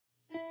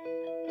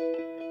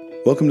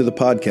Welcome to the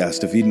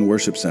podcast of Eden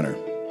Worship Center.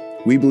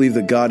 We believe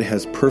that God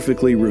has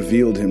perfectly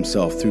revealed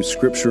himself through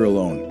Scripture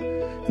alone,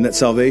 and that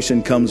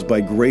salvation comes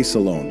by grace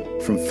alone,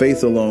 from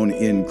faith alone,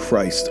 in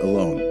Christ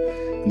alone,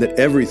 and that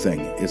everything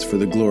is for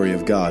the glory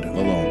of God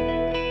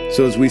alone.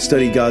 So as we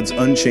study God's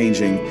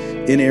unchanging,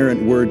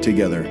 inerrant Word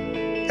together,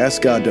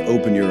 ask God to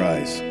open your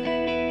eyes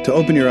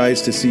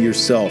to see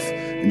yourself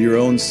and your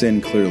own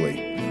sin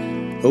clearly.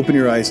 Open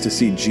your eyes to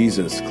see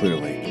Jesus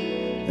clearly,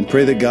 and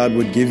pray that God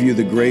would give you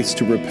the grace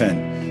to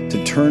repent,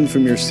 to turn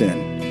from your sin,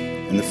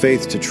 and the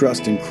faith to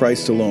trust in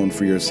Christ alone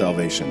for your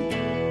salvation.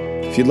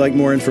 If you'd like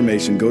more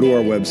information, go to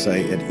our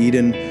website at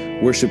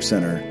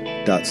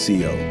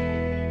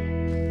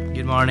edenworshipcenter.co.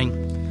 Good morning.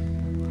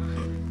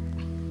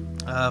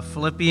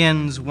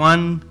 Philippians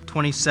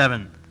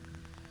 1:27.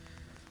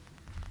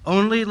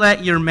 Only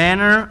let your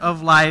manner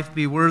of life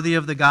be worthy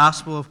of the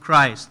gospel of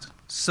Christ,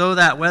 so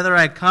that whether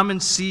I come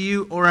and see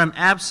you or am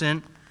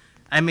absent,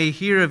 I may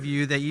hear of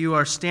you that you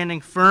are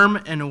standing firm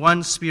in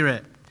one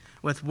spirit,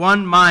 with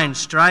one mind,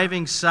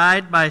 striving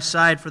side by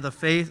side for the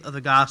faith of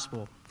the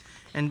gospel,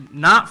 and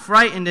not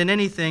frightened in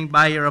anything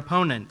by your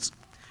opponents.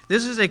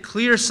 This is a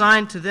clear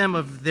sign to them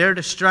of their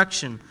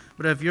destruction,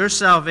 but of your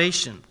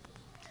salvation,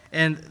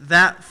 and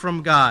that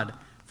from God.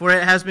 For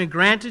it has been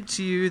granted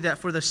to you that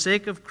for the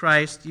sake of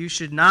Christ you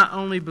should not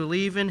only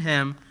believe in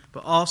him,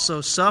 but also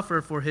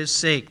suffer for his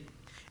sake,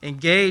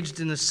 engaged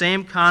in the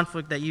same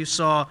conflict that you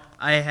saw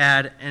I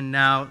had and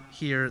now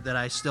hear that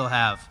I still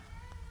have.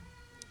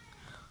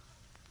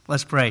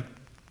 Let's pray.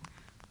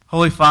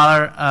 Holy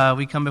Father,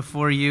 we come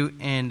before you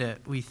and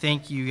we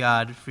thank you,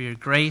 God, for your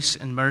grace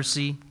and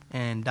mercy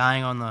and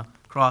dying on the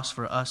cross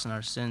for us and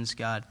our sins,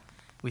 God.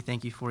 We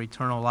thank you for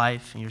eternal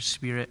life and your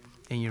Spirit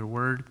and your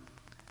word.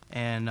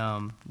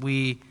 And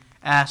we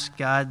ask,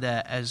 God,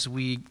 that as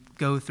we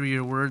go through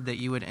your word, that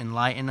you would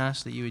enlighten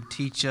us, that you would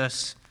teach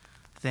us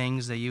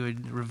things, that you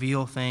would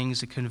reveal things,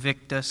 to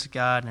convict us,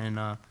 God, and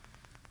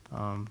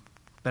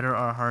better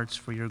our hearts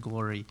for your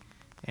glory.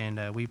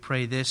 And we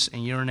pray this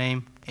in your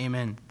name.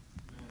 Amen.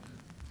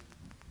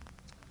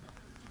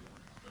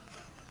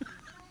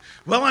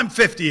 Well, I'm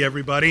 50,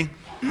 everybody.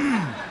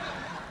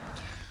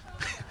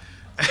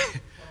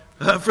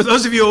 For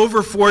those of you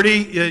over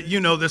 40, you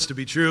know this to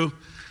be true.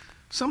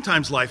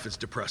 Sometimes life is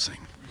depressing.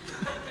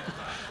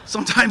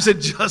 Sometimes it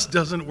just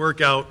doesn't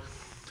work out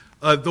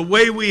the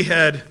way we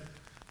had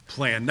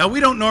planned. Now, we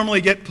don't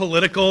normally get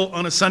political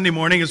on a Sunday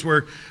morning as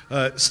we're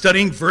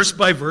studying verse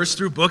by verse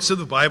through books of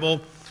the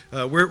Bible.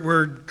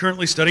 We're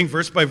currently studying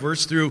verse by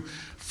verse through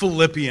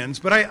Philippians.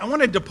 But I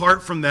want to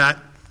depart from that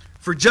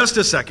for just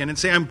a second and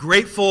say I'm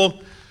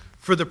grateful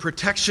for the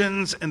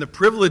protections and the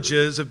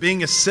privileges of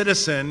being a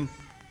citizen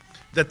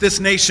that this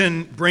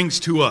nation brings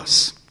to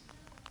us.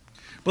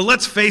 But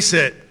let's face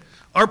it,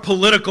 our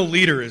political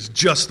leader is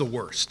just the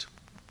worst.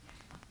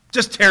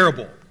 Just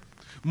terrible.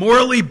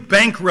 Morally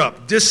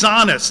bankrupt,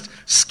 dishonest,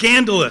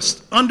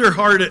 scandalous,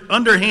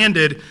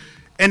 underhanded,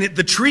 and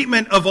the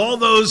treatment of all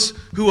those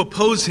who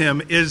oppose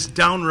him is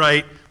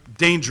downright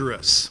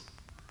dangerous.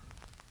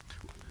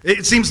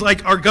 It seems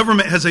like our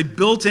government has a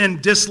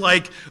built-in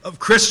dislike of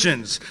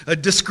Christians,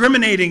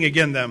 discriminating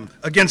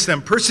against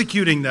them,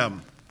 persecuting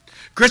them.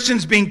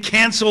 Christians being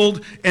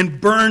canceled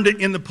and burned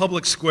in the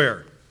public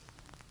square.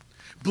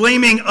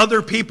 Blaming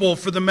other people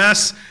for the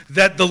mess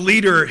that the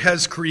leader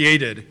has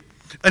created.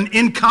 An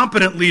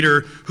incompetent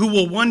leader who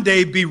will one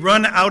day be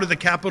run out of the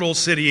capital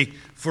city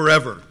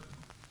forever.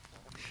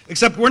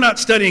 Except we're not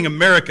studying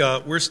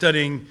America, we're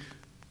studying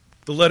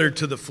the letter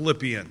to the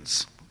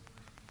Philippians.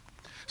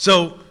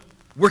 So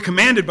we're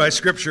commanded by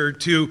Scripture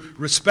to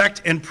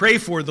respect and pray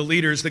for the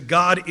leaders that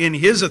God in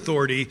his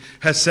authority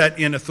has set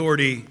in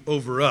authority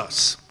over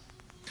us.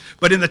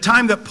 But in the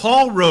time that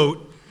Paul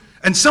wrote,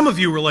 and some of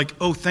you were like,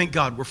 oh, thank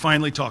God, we're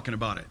finally talking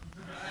about it.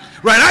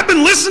 Right, I've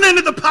been listening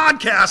to the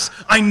podcast.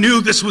 I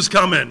knew this was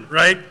coming,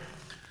 right?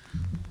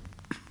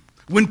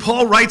 When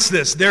Paul writes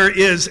this, there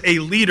is a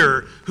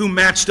leader who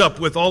matched up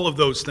with all of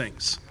those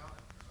things.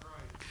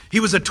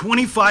 He was a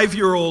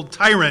 25-year-old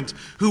tyrant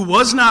who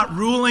was not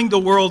ruling the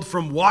world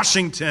from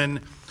Washington,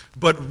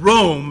 but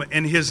Rome,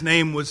 and his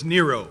name was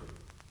Nero.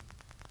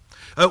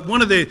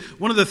 One of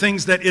the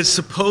things that is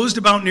supposed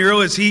about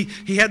Nero is he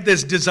had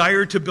this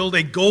desire to build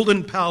a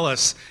golden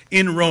palace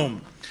in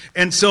Rome.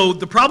 And so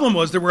the problem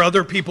was there were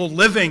other people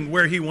living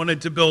where he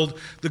wanted to build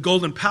the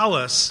golden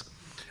palace.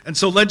 And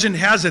so legend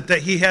has it that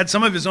he had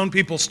some of his own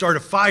people start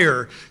a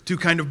fire to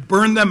kind of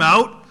burn them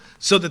out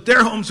so that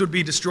their homes would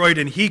be destroyed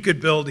and he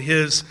could build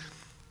his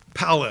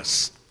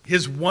palace,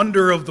 his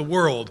wonder of the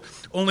world.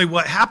 Only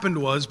what happened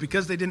was,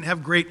 because they didn't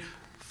have great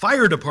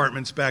fire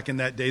departments back in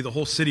that day, the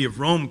whole city of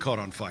Rome caught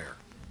on fire.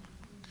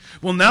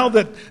 Well, now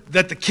that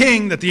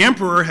the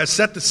emperor has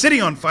set the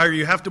city on fire,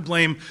 you have to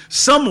blame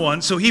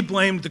someone, so he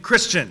blamed the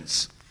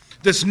Christians.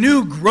 This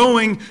new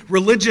growing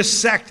religious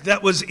sect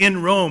that was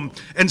in Rome.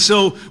 And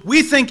so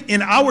we think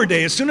in our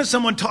day, as soon as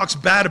someone talks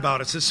bad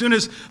about us, as soon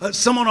as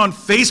someone on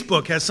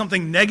Facebook has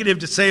something negative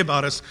to say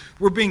about us,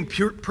 we're being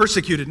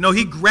persecuted. No,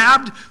 he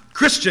grabbed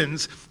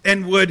Christians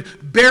and would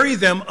bury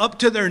them up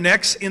to their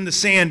necks in the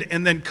sand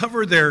and then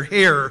cover their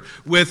hair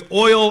with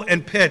oil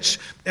and pitch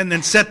and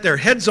then set their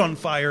heads on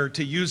fire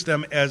to use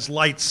them as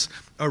lights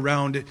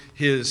around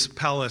his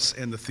palace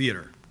and the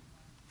theater.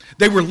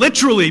 They were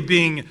literally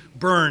being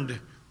burned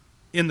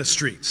in the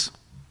streets.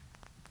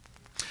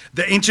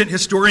 The ancient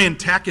historian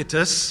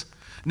Tacitus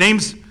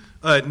names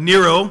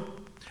Nero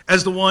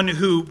as the one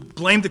who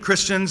blamed the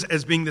Christians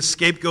as being the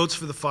scapegoats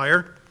for the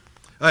fire.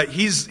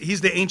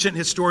 He's the ancient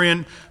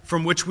historian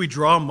from which we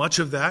draw much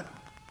of that.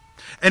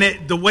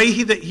 And the way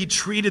he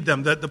treated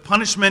them, the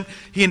punishment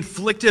he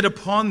inflicted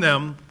upon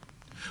them,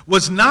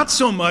 was not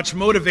so much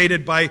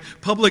motivated by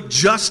public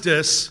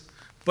justice,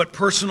 but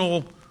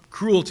personal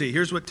cruelty.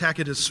 Here's what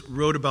Tacitus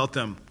wrote about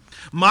them.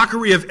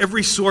 Mockery of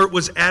every sort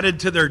was added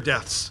to their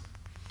deaths.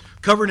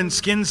 Covered in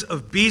skins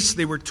of beasts,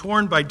 they were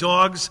torn by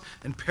dogs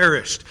and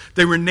perished.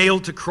 They were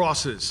nailed to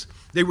crosses.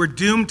 They were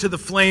doomed to the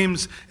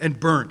flames and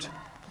burnt,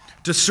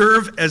 to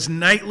serve as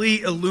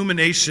nightly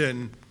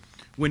illumination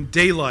when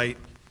daylight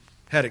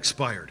had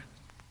expired.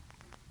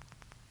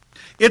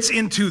 It's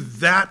into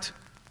that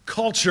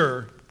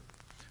culture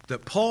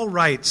that Paul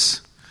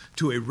writes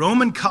to a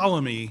Roman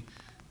colony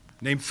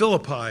named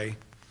Philippi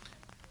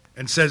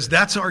and says,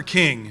 that's our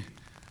king,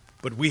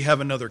 but we have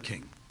another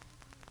king.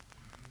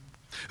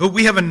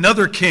 We have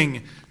another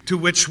king to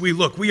which we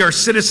look. We are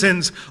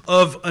citizens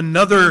of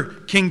another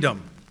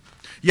kingdom.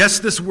 Yes,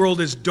 this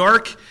world is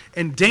dark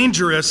and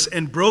dangerous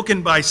and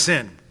broken by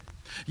sin.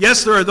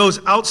 Yes, there are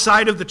those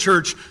outside of the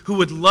church who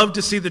would love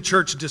to see the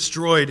church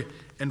destroyed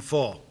and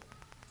fall.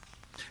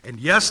 And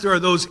yes, there are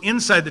those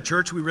inside the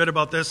church. We read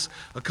about this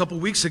a couple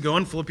weeks ago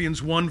in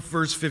Philippians 1,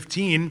 verse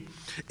 15.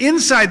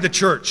 Inside the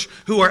church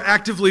who are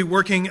actively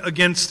working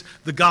against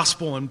the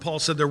gospel. And Paul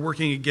said they're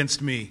working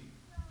against me.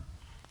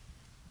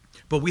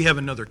 But we have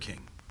another king.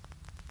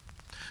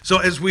 So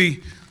as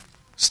we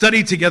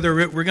study together,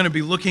 we're going to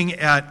be looking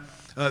at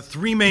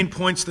three main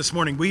points this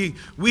morning.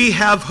 We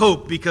have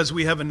hope because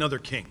we have another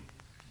king.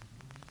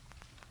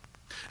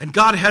 And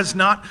God has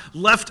not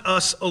left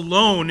us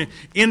alone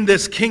in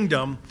this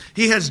kingdom.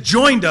 He has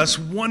joined us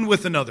one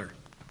with another.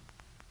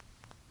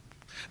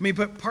 I mean,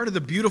 but part of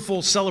the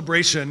beautiful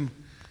celebration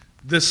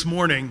this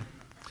morning,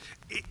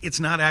 it's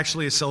not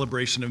actually a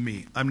celebration of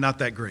me. I'm not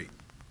that great.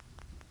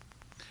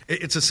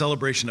 It's a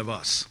celebration of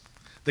us.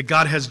 That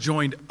God has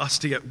joined us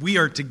together. We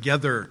are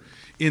together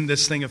in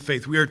this thing of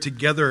faith. We are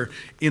together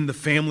in the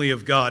family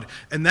of God.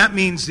 And that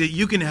means that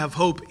you can have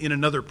hope in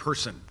another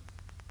person.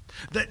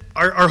 That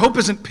our hope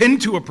isn't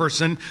pinned to a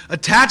person,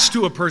 attached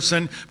to a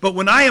person, but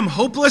when I am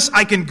hopeless,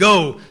 I can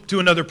go to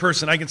another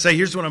person. I can say,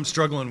 here's what I'm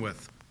struggling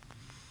with.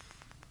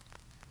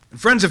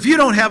 And friends, if you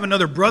don't have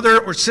another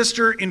brother or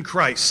sister in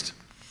Christ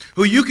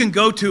who you can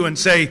go to and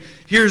say,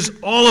 here's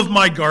all of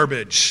my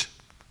garbage,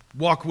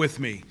 walk with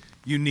me,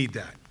 you need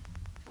that.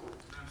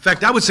 In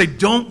fact, I would say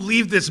don't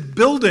leave this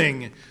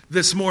building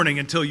this morning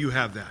until you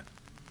have that.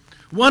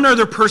 One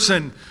other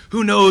person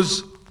who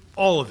knows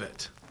all of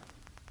it.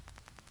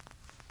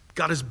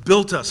 God has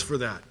built us for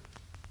that.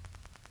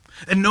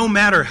 And no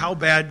matter how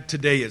bad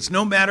today is,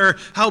 no matter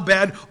how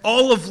bad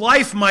all of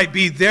life might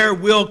be, there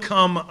will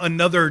come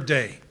another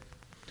day.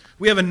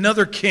 We have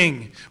another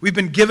king. We've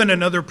been given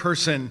another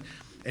person.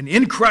 And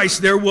in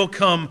Christ there will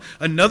come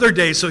another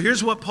day. So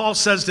here's what Paul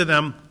says to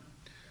them.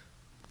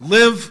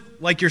 Live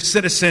like you're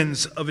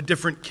citizens of a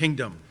different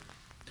kingdom.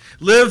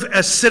 Live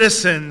as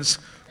citizens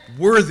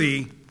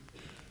worthy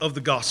of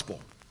the gospel.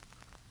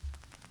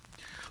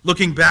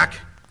 Looking back,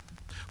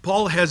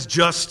 Paul has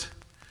just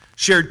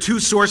shared two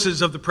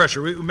sources of the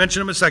pressure. We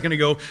mentioned them a second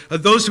ago.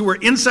 Those who were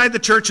inside the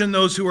church and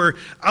those who are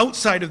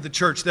outside of the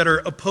church that are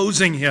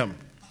opposing him.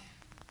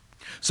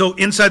 So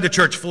inside the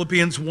church,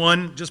 Philippians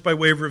 1, just by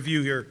way of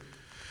review here.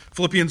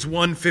 Philippians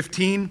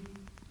 1:15.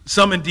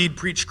 Some indeed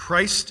preach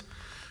Christ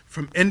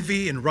from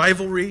envy and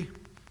rivalry,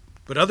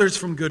 but others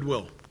from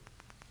goodwill.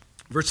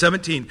 Verse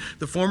 17.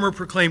 The former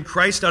proclaim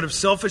Christ out of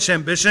selfish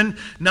ambition,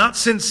 not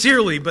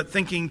sincerely, but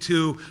thinking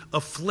to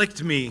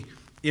afflict me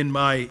in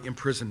my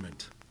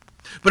imprisonment.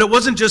 But it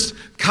wasn't just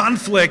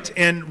conflict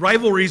and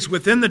rivalries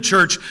within the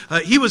church.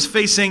 He was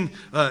facing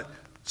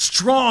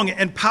strong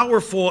and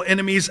powerful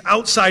enemies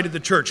outside of the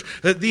church.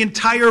 The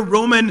entire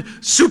Roman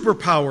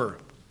superpower,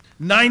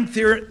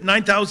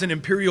 9,000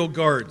 imperial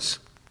guards.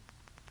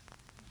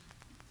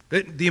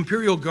 The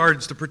imperial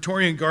guards, the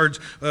Praetorian guards,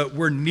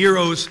 were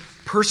Nero's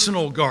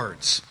personal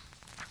guards.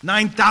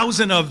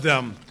 9,000 of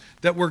them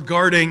that were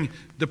guarding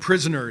the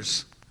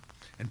prisoners.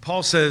 And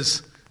Paul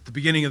says, at the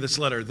beginning of this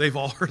letter, they've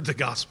all heard the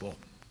gospel.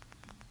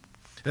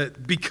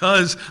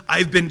 Because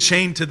I've been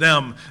chained to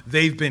them,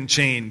 they've been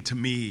chained to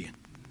me.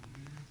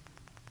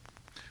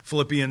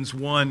 Philippians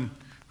 1,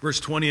 verse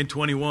 20 and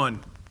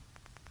 21.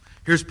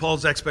 Here's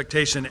Paul's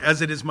expectation.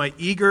 As it is my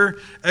eager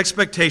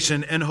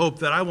expectation and hope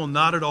that I will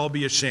not at all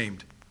be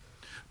ashamed,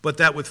 but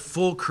that with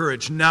full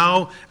courage,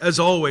 now as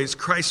always,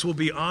 Christ will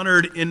be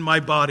honored in my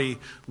body,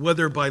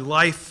 whether by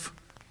life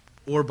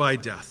or by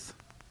death.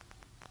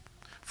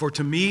 For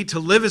to me, to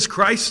live is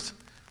Christ,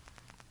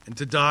 and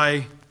to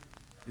die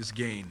is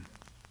gain.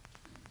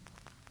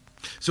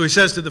 So he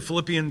says to the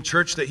Philippian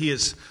church that he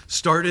has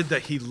started,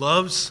 that he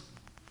loves,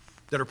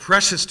 that are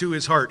precious to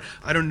his heart,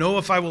 I don't know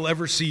if I will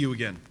ever see you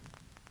again.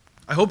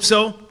 I hope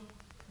so.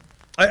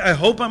 I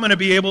hope I'm going to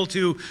be able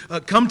to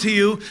come to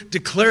you,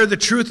 declare the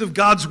truth of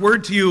God's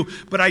word to you,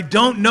 but I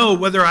don't know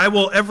whether I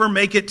will ever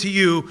make it to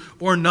you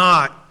or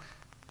not.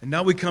 And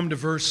now we come to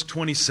verse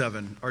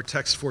 27, our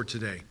text for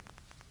today.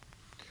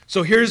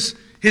 So here's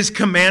his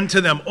command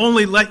to them.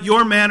 Only let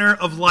your manner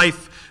of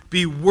life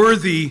be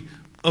worthy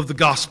of the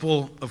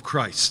gospel of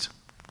Christ,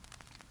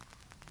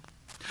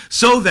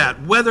 so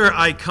that whether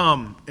I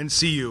come and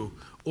see you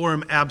or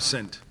am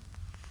absent,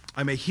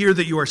 I may hear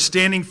that you are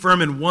standing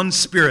firm in one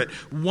spirit,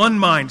 one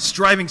mind,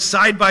 striving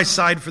side by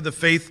side for the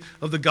faith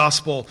of the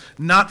gospel,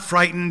 not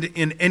frightened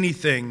in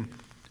anything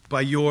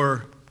by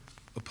your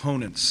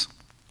opponents.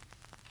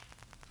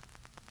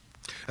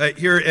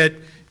 Here at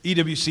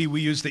EWC,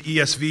 we use the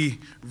ESV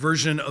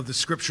version of the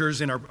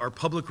Scriptures in our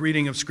public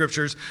reading of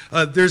Scriptures.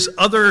 There's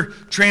other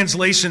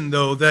translation,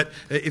 though, that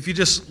if you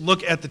just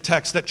look at the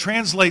text, that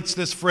translates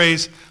this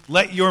phrase,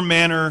 let your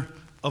manner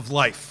of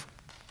life.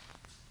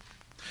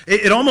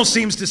 It almost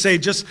seems to say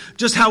just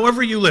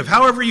however you live,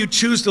 however you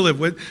choose to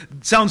live. It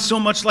sounds so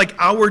much like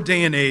our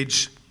day and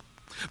age.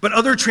 But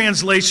other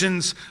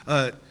translations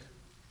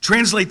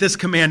translate this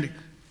command,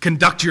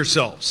 conduct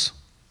yourselves.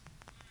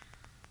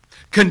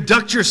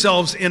 Conduct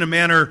yourselves in a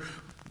manner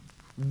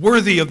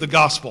worthy of the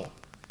gospel.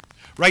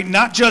 Right?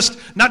 Not just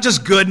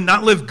good,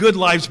 not live good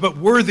lives, but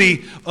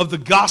worthy of the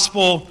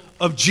gospel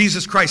of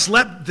Jesus Christ.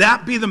 Let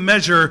that be the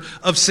measure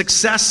of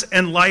success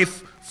and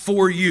life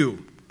for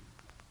you.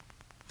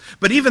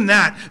 But even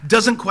that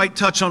doesn't quite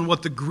touch on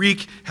what the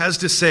Greek has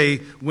to say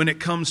when it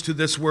comes to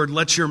this word,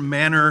 let your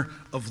manner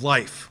of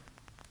life.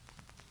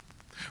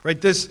 Right?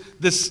 This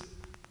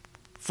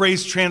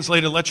phrase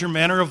translated, let your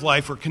manner of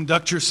life or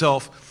conduct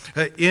yourself,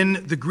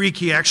 in the Greek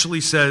he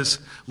actually says,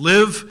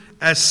 live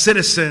as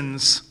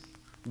citizens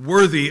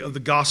worthy of the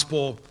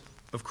gospel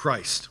of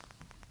Christ.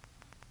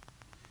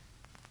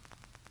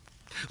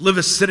 Live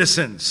as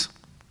citizens.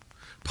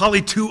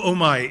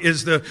 Politeuomai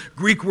is the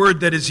Greek word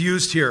that is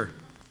used here.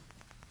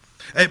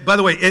 By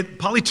the way,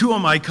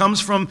 politeuomai comes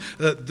from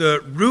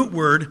the root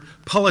word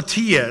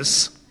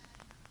polities,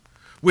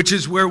 which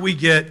is where we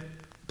get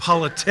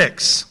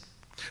politics.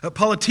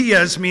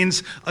 Polities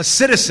means a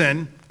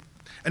citizen,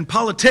 and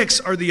politics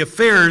are the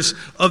affairs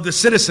of the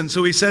citizen.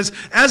 So he says,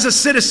 as a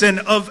citizen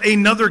of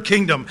another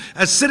kingdom,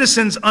 as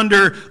citizens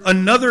under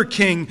another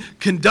king,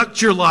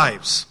 conduct your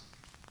lives.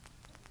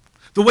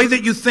 The way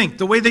that you think,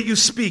 the way that you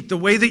speak, the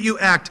way that you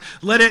act,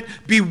 let it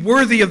be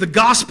worthy of the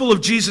gospel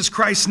of Jesus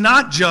Christ,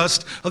 not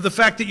just of the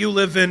fact that you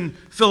live in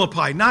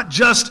Philippi, not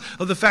just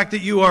of the fact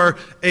that you are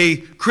a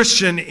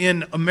Christian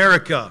in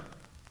America.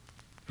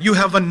 You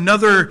have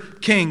another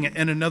king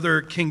and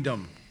another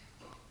kingdom.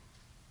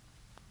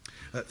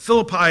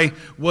 Philippi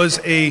was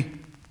a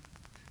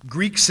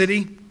Greek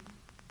city,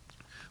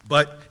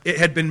 but it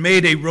had been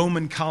made a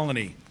Roman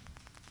colony.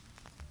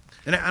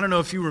 And I don't know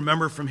if you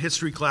remember from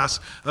history class,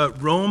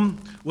 Rome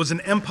was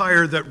an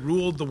empire that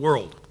ruled the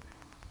world.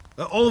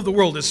 All of the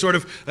world is sort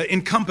of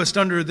encompassed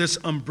under this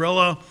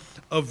umbrella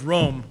of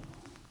Rome.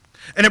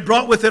 And it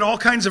brought with it all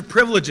kinds of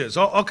privileges,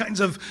 all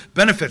kinds of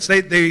benefits.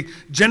 They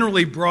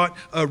generally brought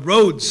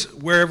roads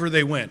wherever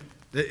they went.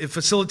 It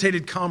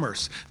facilitated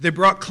commerce. They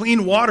brought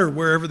clean water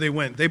wherever they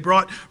went. They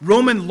brought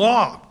Roman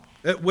law,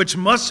 which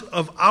much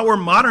of our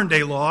modern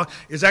day law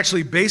is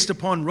actually based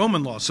upon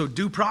Roman law. So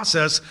due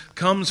process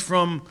comes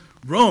from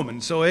Rome.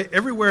 And so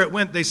everywhere it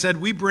went, they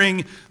said, we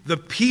bring the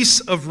peace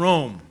of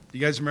Rome. You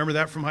guys remember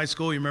that from high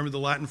school? You remember the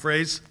Latin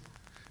phrase?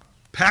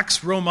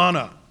 Pax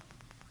Romana,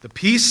 the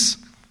peace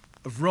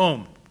of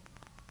Rome.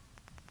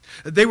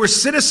 They were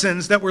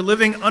citizens that were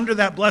living under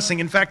that blessing.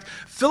 In fact,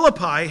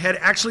 Philippi had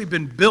actually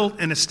been built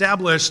and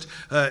established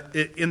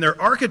in their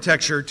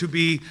architecture to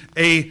be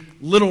a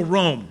little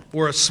Rome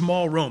or a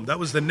small Rome. That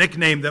was the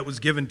nickname that was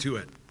given to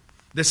it.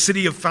 The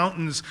city of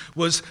fountains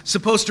was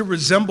supposed to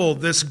resemble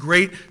this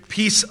great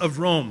piece of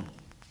Rome.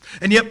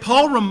 And yet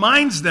Paul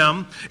reminds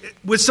them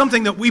with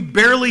something that we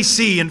barely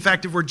see. In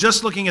fact, if we're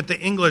just looking at the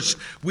English,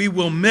 we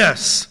will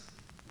miss.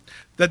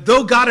 That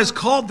though God has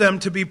called them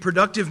to be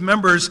productive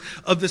members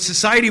of the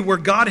society where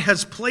God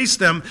has placed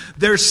them,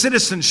 their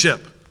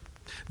citizenship,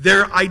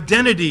 their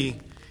identity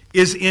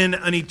is in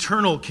an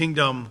eternal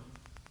kingdom,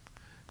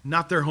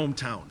 not their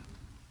hometown.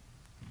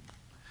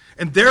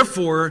 And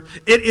therefore,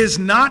 it is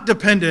not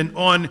dependent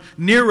on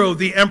Nero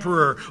the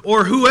emperor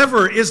or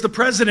whoever is the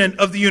president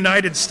of the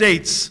United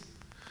States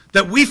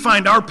that we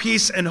find our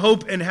peace and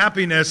hope and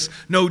happiness.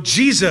 No,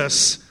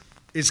 Jesus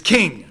is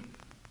king.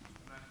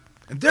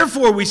 And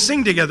therefore we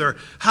sing together,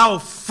 how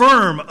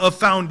firm a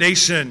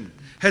foundation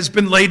has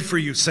been laid for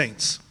you,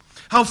 saints.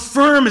 How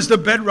firm is the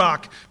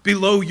bedrock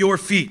below your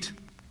feet.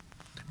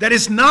 That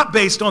is not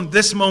based on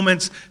this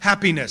moment's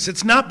happiness.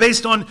 It's not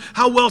based on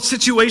how well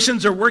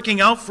situations are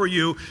working out for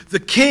you. The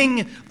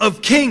King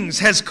of Kings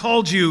has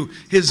called you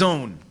his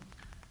own.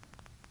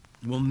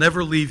 He will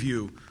never leave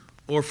you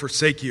or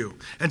forsake you.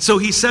 And so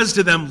he says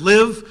to them,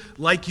 live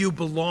like you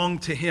belong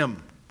to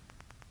him.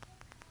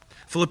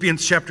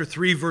 Philippians chapter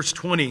 3, verse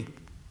 20.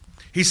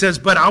 He says,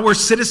 "But our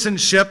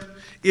citizenship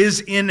is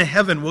in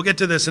heaven." We'll get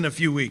to this in a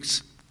few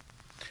weeks.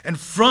 "And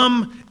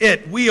from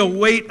it we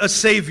await a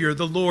Savior,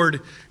 the Lord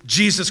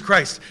Jesus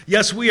Christ."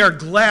 Yes, we are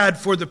glad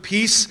for the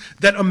peace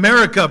that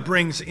America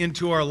brings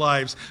into our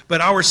lives. But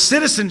our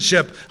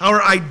citizenship,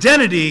 our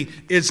identity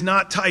is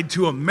not tied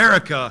to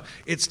America.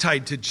 It's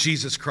tied to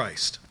Jesus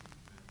Christ.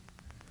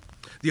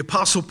 The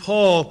Apostle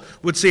Paul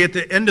would say at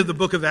the end of the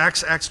book of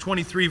Acts, Acts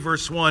 23,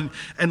 verse 1,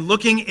 "And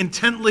looking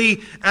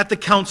intently at the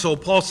council,"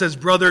 Paul says,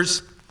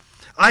 "Brothers,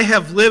 I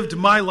have lived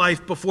my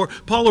life before."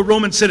 Paul, a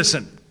Roman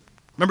citizen.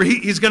 Remember,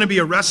 he's going to be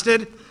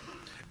arrested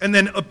and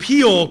then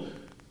appeal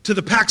to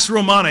the Pax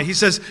Romana. He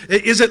says,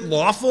 is it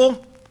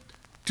lawful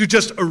to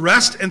just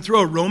arrest and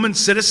throw a Roman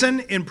citizen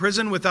in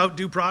prison without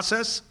due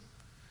process?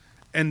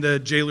 And the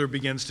jailer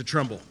begins to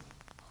tremble,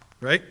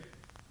 right?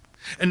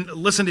 And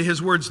listen to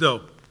his words,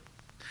 though.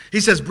 He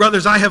says,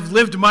 "Brothers, I have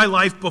lived my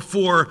life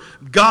before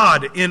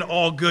God in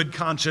all good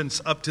conscience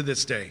up to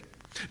this day.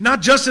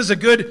 Not just as a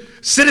good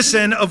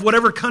citizen of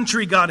whatever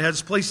country God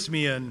has placed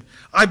me in.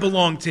 I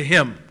belong to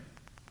Him."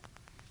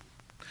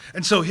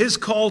 And so his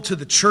call to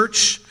the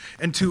church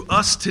and to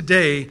us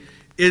today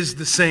is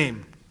the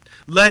same.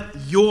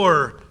 Let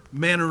your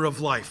manner of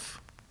life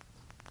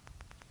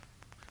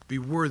be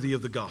worthy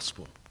of the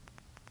gospel.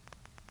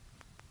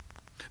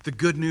 The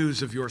good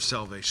news of your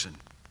salvation.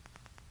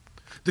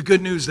 The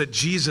good news that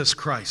Jesus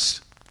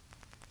Christ,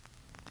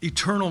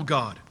 eternal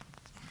God,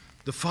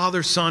 the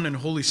Father, Son, and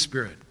Holy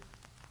Spirit,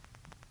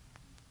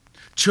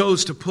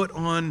 chose to put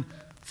on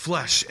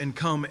flesh and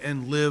come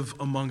and live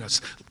among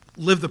us.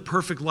 Live the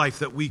perfect life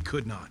that we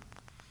could not.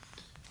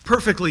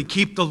 Perfectly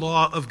keep the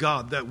law of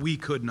God that we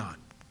could not.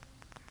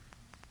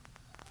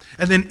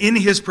 And then in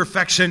His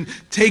perfection,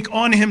 take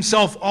on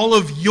Himself all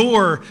of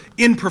your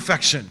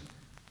imperfection.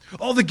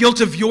 All the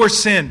guilt of your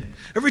sin.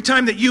 Every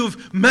time that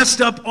you've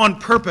messed up on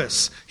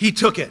purpose, He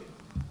took it.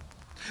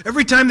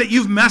 Every time that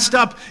you've messed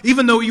up,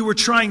 even though you were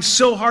trying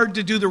so hard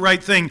to do the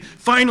right thing,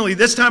 finally,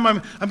 this time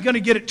I'm going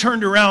to get it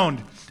turned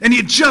around. And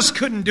you just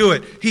couldn't do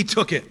it. He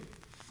took it.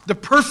 The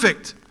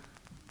perfect,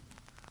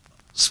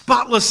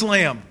 spotless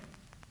Lamb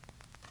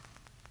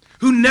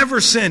who never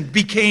sinned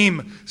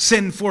became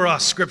sin for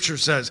us, Scripture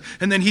says.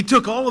 And then He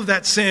took all of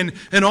that sin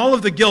and all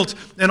of the guilt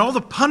and all the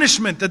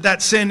punishment that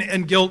that sin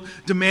and guilt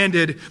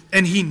demanded,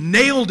 and He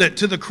nailed it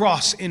to the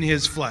cross in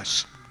His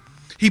flesh.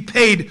 He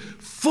paid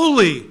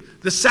fully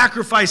the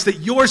sacrifice that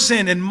your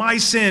sin and my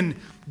sin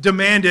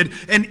demanded.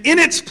 And in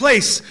its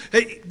place,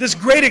 this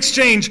great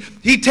exchange,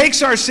 He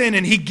takes our sin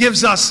and He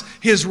gives us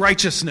His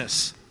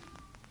righteousness.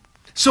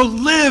 So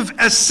live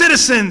as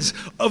citizens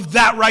of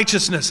that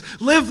righteousness.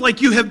 Live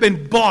like you have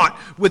been bought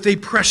with a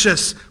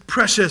precious,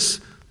 precious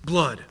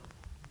blood.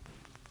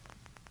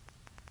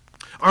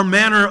 Our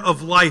manner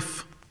of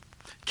life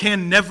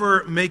can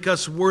never make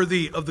us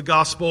worthy of the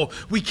gospel.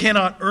 We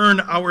cannot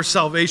earn our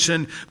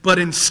salvation, but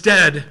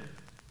instead,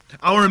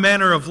 our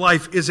manner of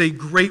life is a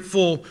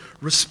grateful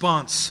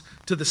response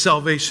to the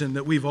salvation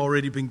that we've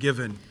already been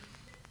given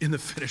in the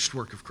finished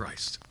work of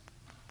Christ.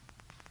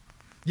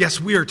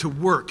 Yes, we are to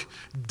work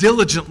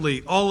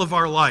diligently all of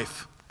our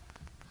life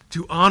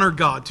to honor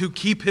God, to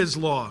keep His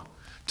law,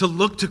 to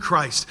look to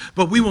Christ.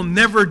 But we will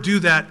never do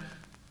that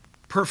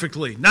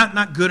perfectly.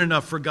 Not good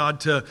enough for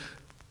God to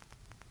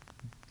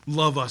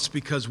love us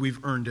because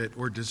we've earned it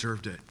or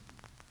deserved it.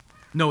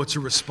 No, it's a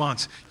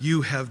response.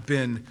 You have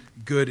been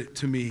good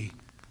to me.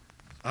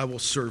 I will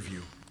serve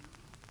you.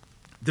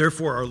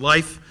 Therefore, our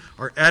life,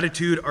 our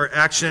attitude, our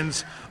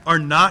actions are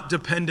not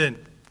dependent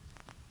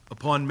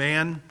upon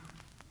man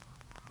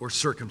or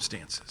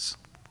circumstances.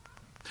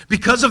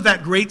 Because of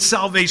that great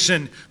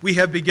salvation we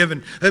have been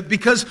given.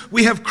 Because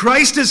we have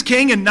Christ as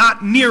King and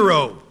not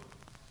Nero.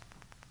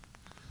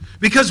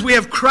 Because we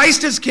have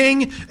Christ as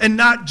King and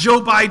not Joe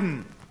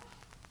Biden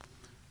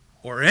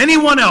or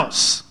anyone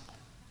else.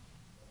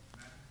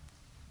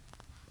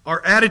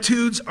 Our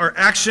attitudes, our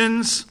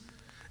actions,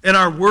 and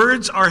our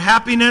words, our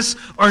happiness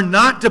are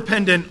not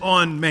dependent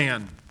on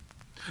man.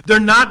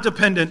 They're not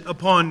dependent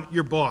upon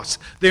your boss.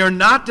 They are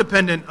not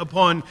dependent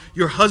upon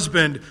your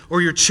husband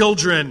or your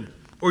children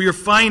or your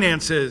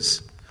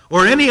finances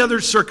or any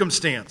other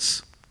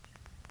circumstance.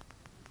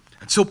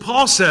 And so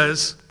Paul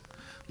says,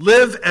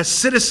 live as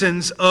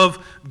citizens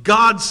of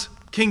God's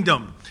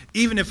kingdom,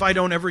 even if I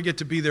don't ever get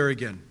to be there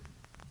again.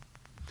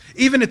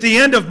 Even at the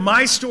end of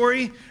my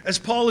story, as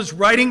Paul is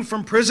writing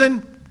from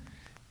prison,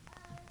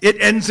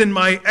 it ends in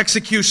my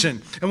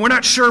execution. And we're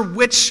not sure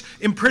which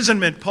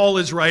imprisonment Paul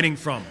is writing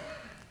from.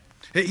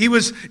 He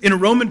was in a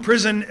Roman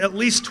prison at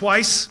least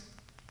twice.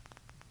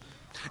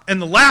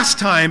 And the last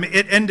time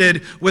it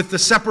ended with the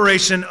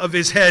separation of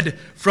his head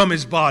from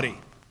his body.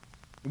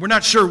 We're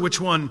not sure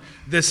which one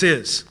this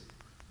is.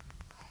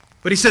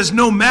 But he says,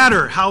 no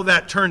matter how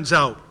that turns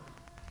out,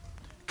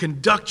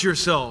 conduct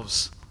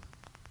yourselves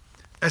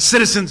as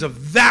citizens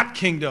of that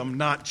kingdom,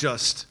 not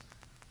just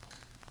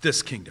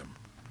this kingdom.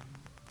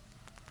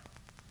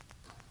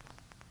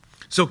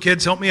 So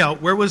kids, help me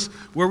out. Where was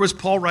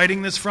Paul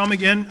writing this from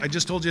again? I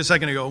just told you a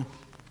second ago.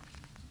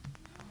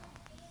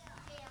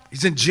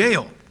 He's in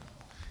jail.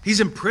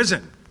 He's in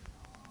prison.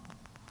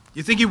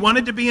 You think he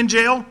wanted to be in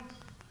jail?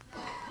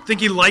 Think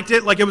he liked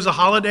it like it was a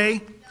holiday?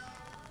 Do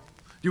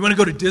you want to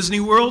go to Disney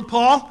World,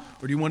 Paul?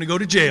 Or do you want to go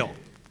to jail?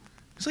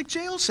 He's like,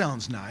 jail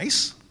sounds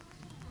nice.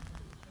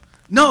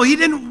 No, he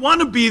didn't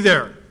want to be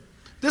there.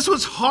 This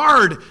was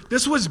hard.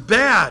 This was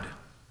bad.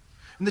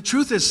 And the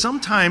truth is,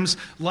 sometimes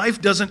life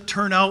doesn't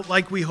turn out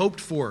like we hoped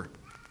for.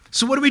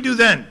 So what do we do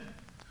then?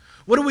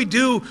 What do we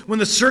do when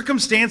the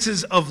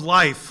circumstances of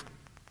life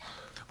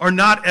are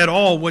not at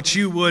all what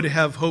you would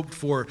have hoped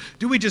for?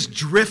 Do we just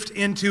drift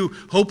into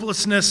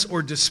hopelessness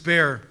or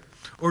despair?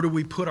 Or do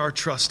we put our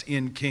trust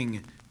in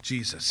King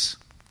Jesus?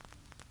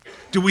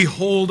 Do we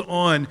hold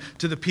on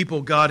to the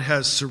people God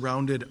has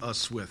surrounded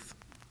us with?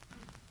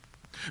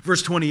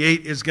 Verse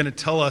 28 is going to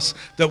tell us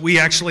that we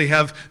actually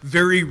have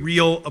very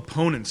real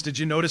opponents. Did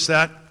you notice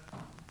that?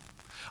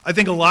 I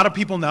think a lot of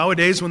people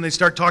nowadays, when they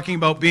start talking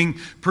about being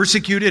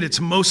persecuted, it's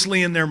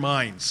mostly in their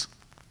minds.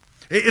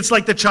 It's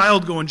like the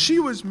child going, she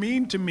was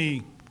mean to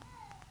me.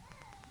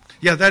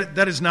 Yeah,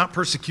 that is not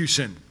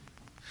persecution.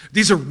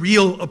 These are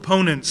real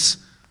opponents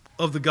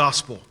of the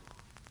gospel.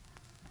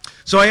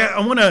 So I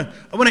want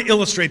to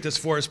illustrate this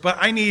for us, but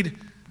I need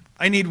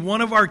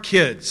one of our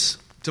kids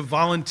to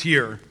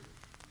volunteer.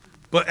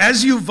 But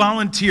as you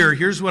volunteer,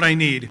 here's what I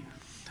need.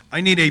 I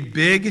need a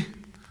big,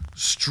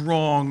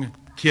 strong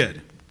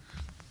kid.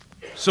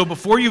 So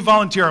before you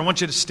volunteer, I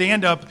want you to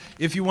stand up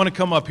if you want to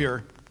come up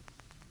here.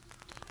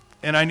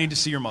 And I need to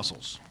see your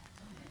muscles.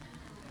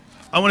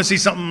 I want to see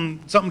something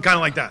kind of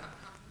like that.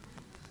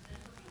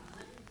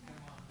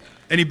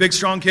 Any big,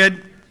 strong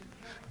kid?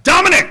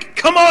 Dominic,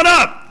 come on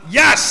up.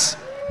 Yes.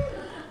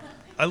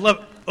 I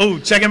love, oh,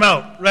 check him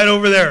out. Right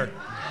over there.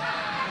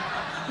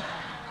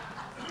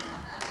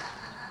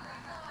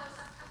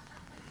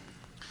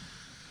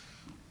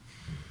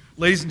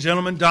 Ladies and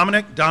gentlemen,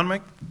 Dominic,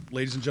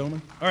 ladies and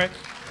gentlemen. All right.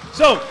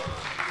 So,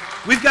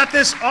 we've got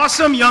this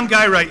awesome young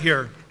guy right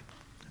here.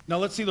 Now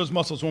let's see those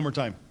muscles one more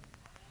time.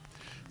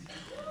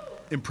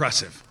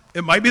 Impressive.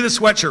 It might be the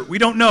sweatshirt. We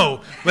don't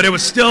know, but it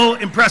was still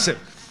impressive.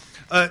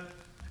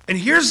 And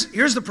here's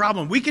the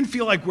problem. We can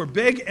feel like we're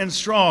big and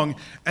strong,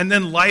 and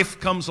then life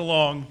comes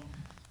along.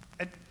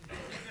 And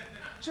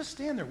just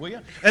stand there, will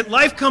you? And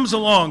life comes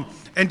along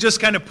and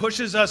just kind of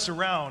pushes us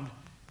around.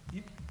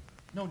 You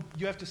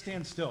have to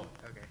stand still.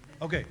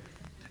 Okay.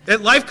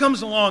 And life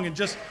comes along and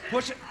just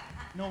push it.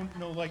 No,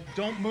 like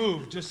don't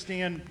move. Just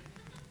stand.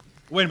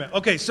 Wait a minute.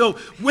 Okay, so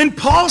when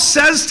Paul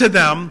says to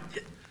them,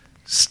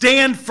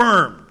 stand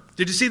firm.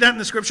 Did you see that in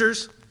the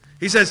scriptures?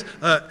 He says,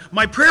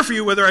 my prayer for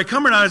you, whether I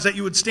come or not, is that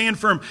you would stand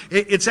firm.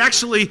 It's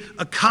actually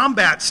a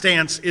combat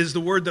stance is the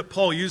word that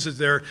Paul uses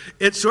there.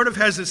 It sort of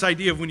has this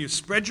idea of when you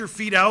spread your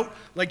feet out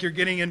like you're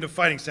getting into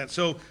fighting stance.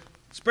 So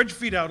spread your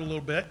feet out a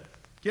little bit.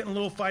 Get in a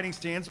little fighting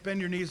stance.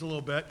 Bend your knees a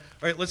little bit.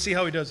 All right, let's see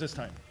how he does this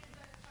time.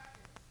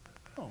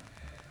 Oh,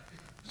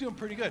 he's doing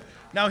pretty good.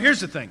 Now, here's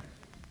the thing.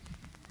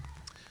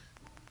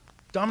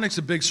 Dominic's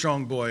a big,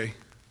 strong boy,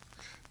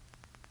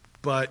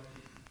 but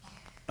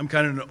I'm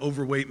kind of an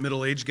overweight,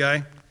 middle-aged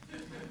guy.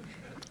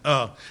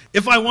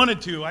 If I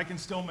wanted to, I can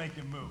still make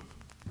him move,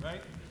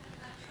 right?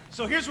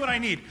 So here's what I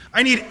need.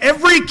 I need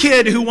every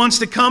kid who wants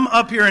to come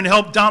up here and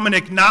help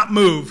Dominic not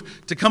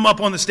move to come up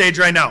on the stage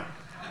right now.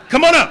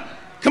 Come on up.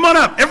 Come on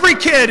up. Every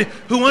kid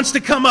who wants to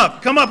come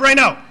up right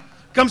now.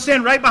 Come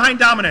stand right behind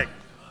Dominic.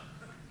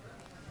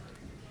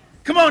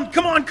 Come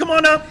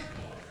on up.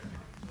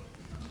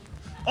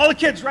 All the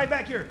kids, right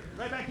back here.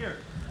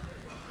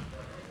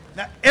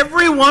 Now,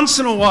 every once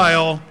in a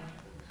while,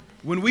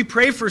 when we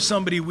pray for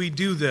somebody, we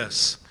do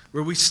this,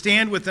 where we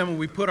stand with them and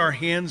we put our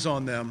hands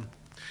on them.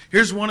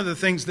 Here's one of the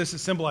things this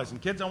is symbolizing.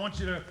 Kids, I want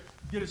you to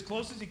get as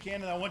close as you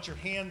can, and I want your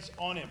hands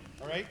on him,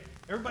 all right?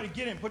 Everybody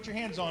get in, put your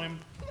hands on him.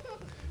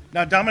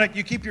 Now, Dominic,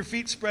 you keep your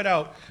feet spread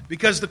out,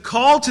 because the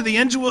call to the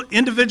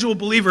individual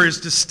believer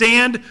is to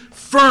stand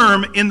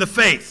firm in the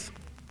faith.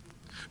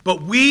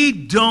 But we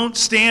don't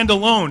stand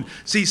alone.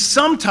 See,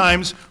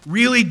 sometimes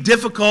really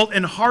difficult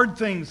and hard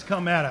things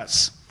come at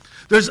us.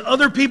 There's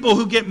other people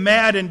who get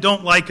mad and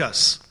don't like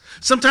us.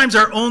 Sometimes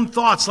our own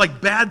thoughts,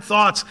 like bad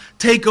thoughts,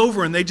 take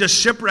over and they just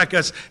shipwreck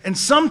us. And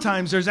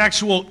sometimes there's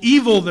actual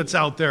evil that's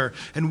out there.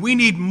 And we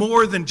need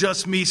more than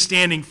just me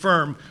standing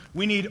firm.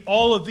 We need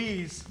all of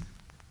these.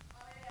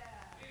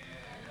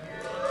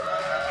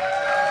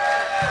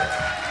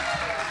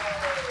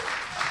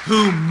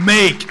 Who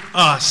make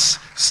us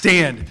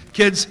stand.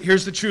 Kids,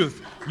 here's the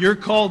truth. You're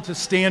called to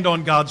stand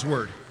on God's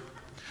word.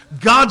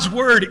 God's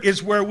word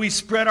is where we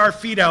spread our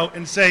feet out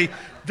and say,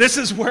 this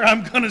is where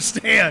I'm going to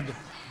stand.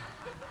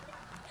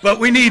 But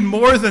we need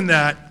more than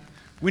that.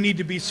 We need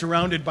to be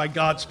surrounded by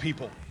God's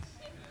people.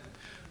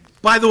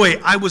 By the way,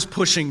 I was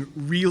pushing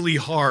really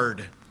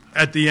hard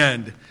at the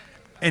end,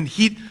 and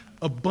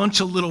a bunch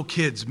of little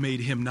kids made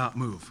him not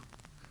move.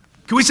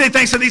 Can we say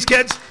thanks to these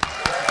kids? All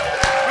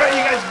right,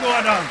 you guys go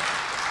on.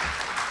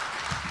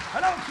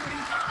 Hello, cutie.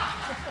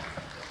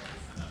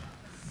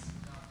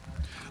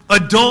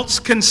 Adults,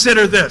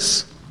 consider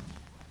this.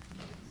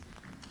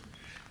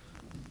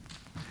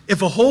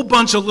 If a whole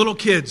bunch of little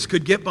kids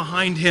could get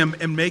behind him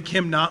and make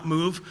him not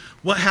move,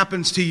 what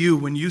happens to you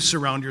when you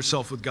surround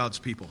yourself with God's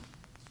people?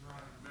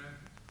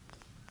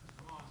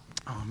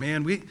 Oh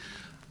man, we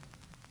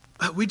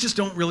just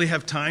don't really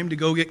have time to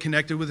go get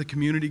connected with a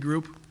community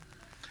group.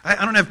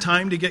 I don't have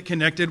time to get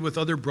connected with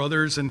other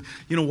brothers and,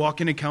 walk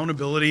in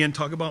accountability and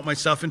talk about my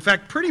stuff. In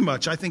fact, pretty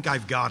much, I think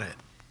I've got it.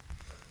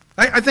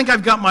 I think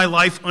I've got my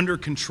life under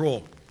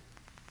control.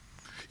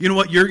 You know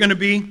what you're going to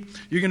be?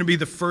 You're going to be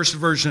the first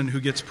version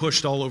who gets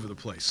pushed all over the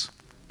place.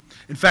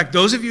 In fact,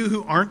 those of you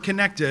who aren't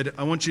connected,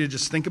 I want you to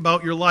just think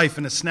about your life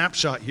in a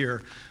snapshot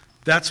here.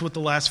 That's what the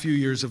last few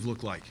years have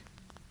looked like.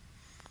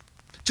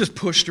 Just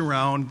pushed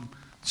around,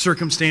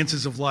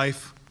 circumstances of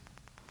life.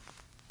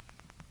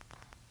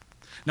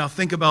 Now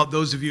think about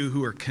those of you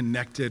who are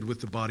connected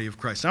with the body of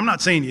Christ. I'm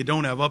not saying you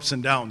don't have ups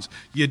and downs.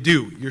 You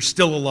do. You're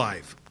still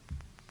alive.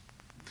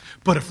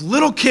 But if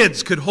little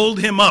kids could hold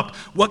him up,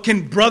 what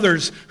can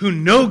brothers who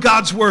know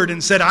God's word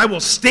and said, I will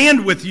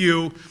stand with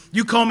you,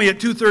 you call me at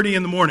 2:30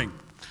 in the morning?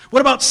 What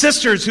about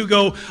sisters who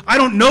go, I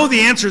don't know the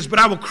answers, but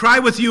I will cry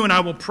with you and I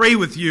will pray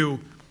with you?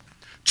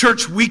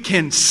 Church, we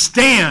can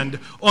stand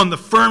on the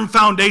firm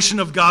foundation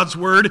of God's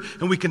word,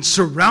 and we can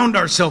surround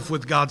ourselves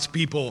with God's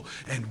people,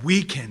 and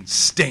we can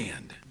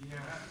stand.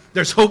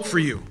 There's hope for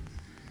you.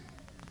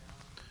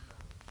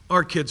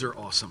 Our kids are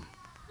awesome.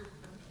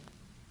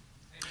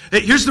 Hey,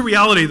 here's the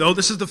reality, though.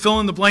 This is the fill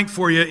in the blank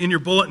for you in your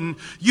bulletin.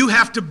 You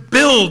have to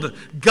build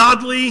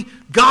godly,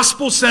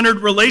 gospel-centered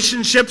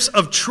relationships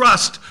of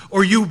trust,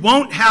 or you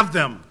won't have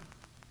them.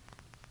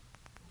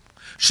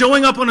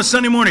 Showing up on a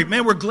Sunday morning,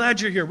 man, we're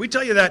glad you're here. We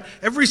tell you that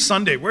every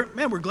Sunday. We're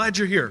glad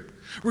you're here.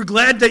 We're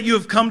glad that you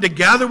have come to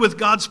gather with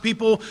God's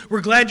people.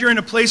 We're glad you're in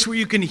a place where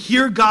you can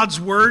hear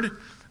God's word.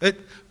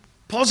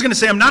 Paul's going to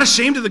say, I'm not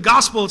ashamed of the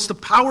gospel. It's the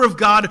power of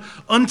God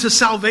unto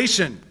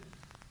salvation.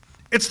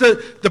 It's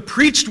the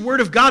preached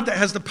word of God that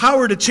has the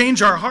power to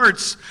change our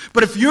hearts.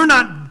 But if you're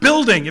not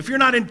building, if you're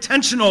not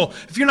intentional,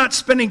 if you're not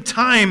spending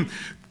time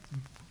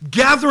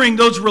gathering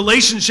those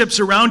relationships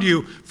around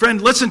you, friend,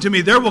 listen to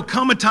me. There will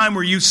come a time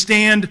where you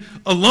stand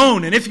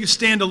alone. And if you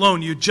stand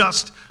alone, you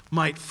just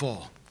might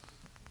fall.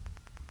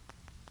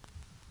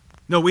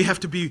 No, we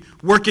have to be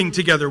working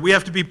together. We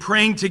have to be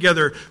praying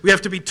together. We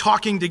have to be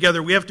talking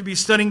together. We have to be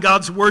studying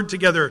God's word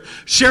together,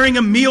 sharing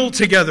a meal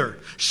together,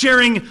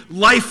 sharing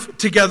life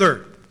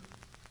together.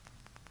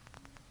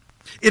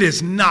 It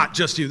is not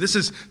just you. This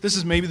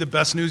is maybe the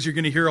best news you're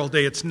going to hear all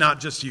day. It's not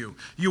just you.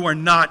 You are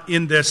not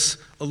in this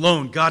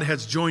alone. God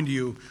has joined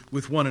you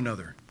with one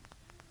another.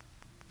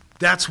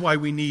 That's why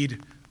we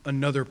need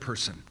another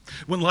person.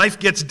 When life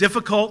gets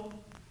difficult,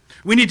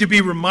 we need to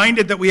be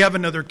reminded that we have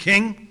another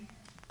king.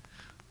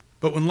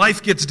 But when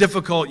life gets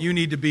difficult, you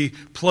need to be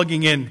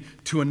plugging in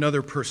to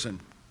another person.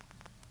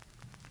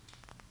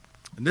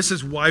 And this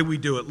is why we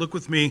do it. Look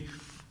with me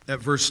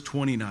at verse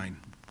 29.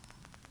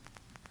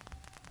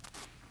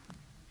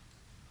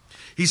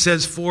 He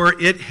says, for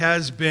it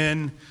has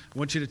been, I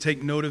want you to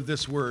take note of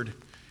this word,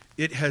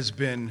 it has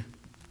been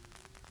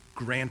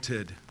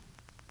granted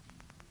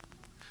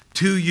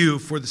to you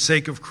for the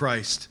sake of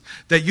Christ,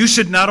 that you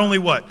should not only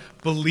what?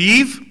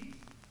 Believe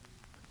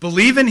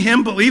in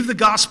him, believe the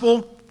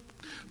gospel,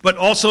 but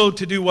also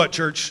to do what,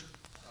 church?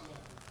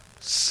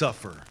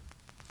 Suffer.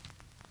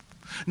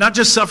 Not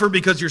just suffer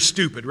because you're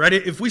stupid, right?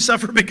 If we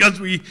suffer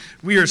because we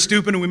are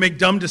stupid and we make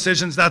dumb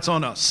decisions, that's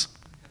on us.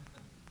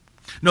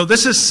 No,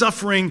 this is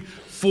suffering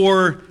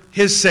for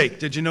his sake.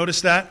 Did you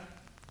notice that?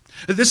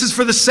 This is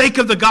for the sake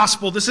of the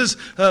gospel. This is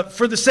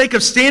for the sake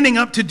of standing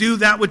up to do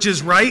that which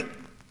is right.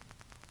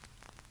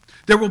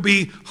 There will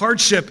be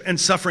hardship and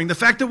suffering. The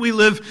fact that we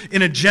live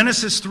in a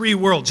Genesis 3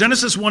 world,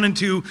 Genesis 1 and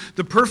 2,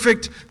 the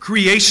perfect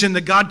creation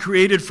that God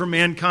created for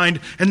mankind,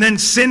 and then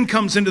sin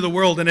comes into the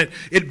world and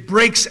it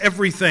breaks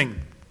everything.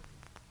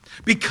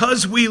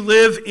 Because we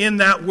live in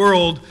that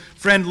world,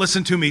 friend,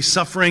 listen to me,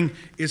 suffering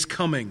is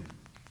coming.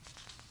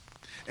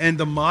 And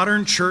the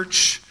modern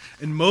church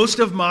and most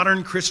of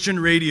modern Christian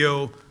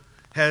radio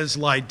has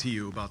lied to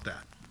you about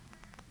that.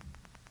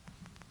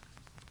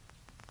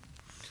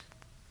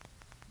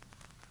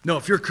 No,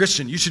 if you're a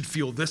Christian, you should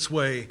feel this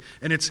way.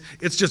 And it's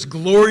just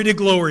glory to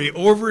glory,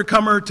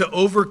 overcomer to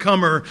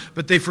overcomer,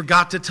 but they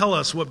forgot to tell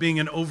us what being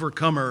an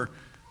overcomer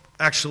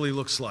actually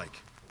looks like.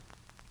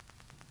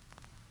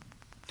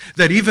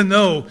 That even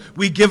though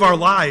we give our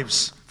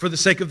lives for the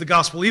sake of the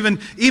gospel, even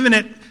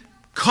it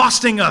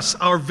costing us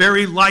our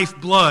very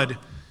lifeblood,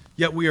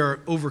 yet we are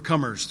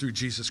overcomers through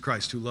Jesus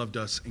Christ who loved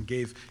us and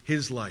gave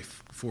his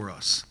life for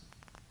us.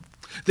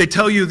 They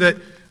tell you that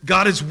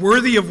God is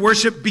worthy of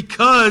worship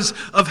because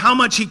of how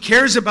much he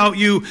cares about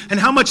you and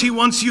how much he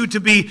wants you to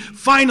be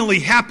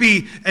finally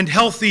happy and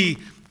healthy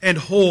and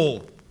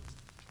whole.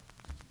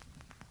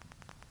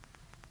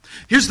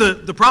 Here's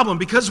the problem.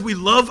 Because we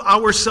love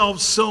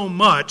ourselves so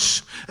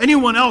much,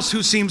 anyone else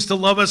who seems to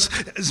love us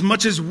as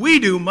much as we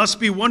do must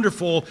be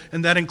wonderful,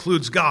 and that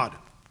includes God.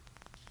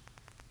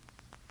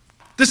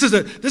 This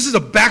is a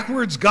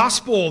backwards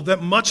gospel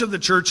that much of the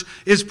church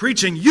is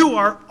preaching. You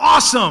are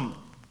awesome.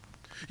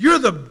 You're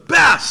the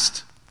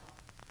best.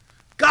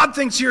 God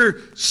thinks you're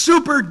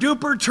super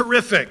duper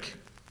terrific.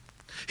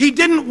 He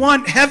didn't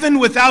want heaven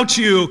without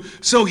you,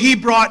 so he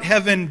brought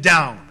heaven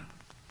down.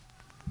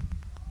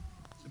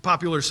 A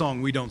popular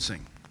song we don't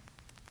sing.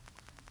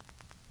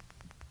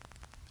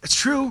 It's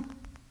true.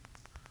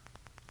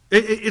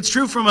 It's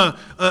true from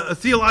a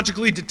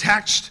theologically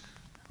detached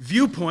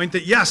viewpoint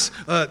that, yes,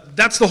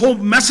 that's the whole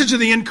message of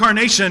the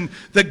incarnation,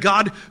 that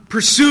God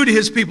pursued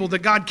his people, that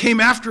God came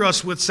after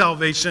us with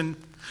salvation.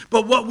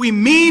 But what we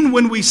mean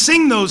when we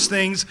sing those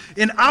things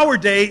in our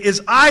day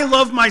is, I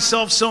love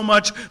myself so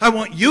much, I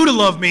want you to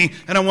love me,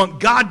 and I want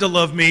God to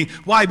love me.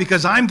 Why?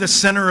 Because I'm the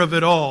center of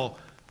it all.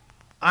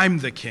 I'm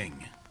the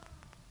king.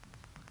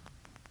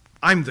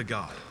 I'm the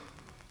God.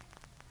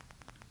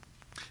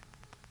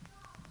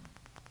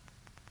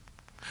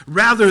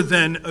 Rather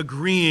than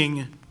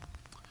agreeing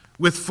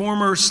with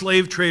former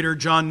slave trader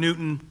John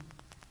Newton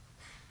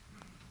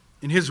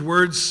in his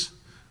words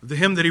of the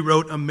hymn that he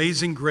wrote,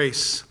 Amazing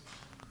Grace,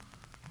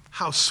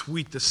 how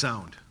sweet the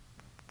sound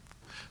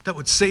that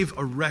would save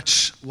a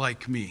wretch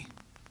like me.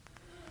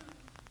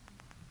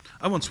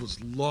 I once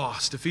was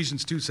lost.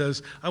 Ephesians 2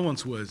 says, I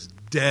once was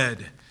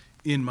dead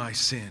in my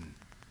sin,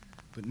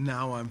 but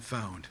now I'm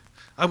found.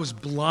 I was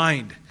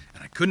blind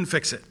and I couldn't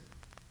fix it.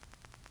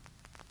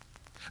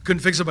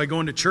 Couldn't fix it by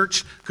going to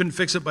church. Couldn't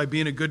fix it by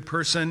being a good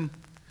person.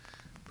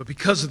 But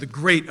because of the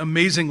great,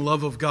 amazing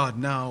love of God,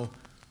 now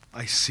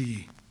I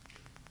see.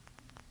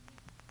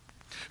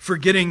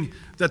 Forgetting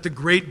that the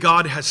great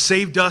God has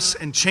saved us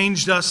and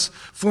changed us,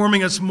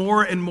 forming us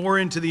more and more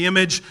into the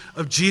image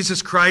of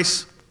Jesus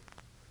Christ,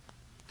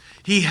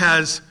 he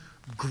has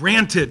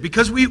granted,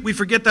 because we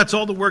forget that's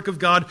all the work of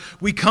God,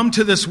 we come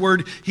to this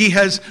word, he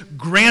has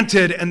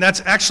granted, and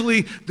that's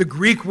actually the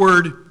Greek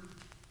word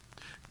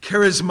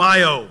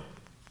charismio.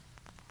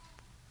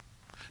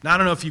 Now, I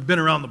don't know if you've been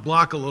around the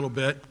block a little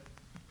bit.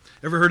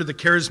 Ever heard of the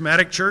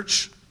charismatic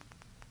church?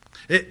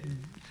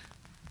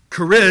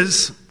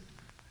 Chariz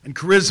and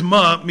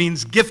charisma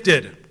means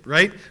gifted,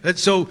 right?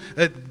 So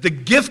the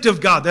gift of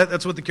God,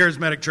 that's what the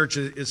charismatic church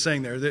is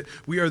saying there, that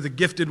we are the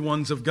gifted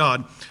ones of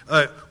God.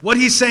 What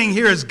he's saying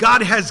here is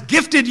God has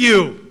gifted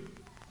you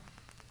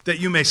that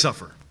you may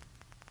suffer.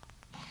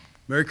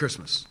 Merry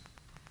Christmas.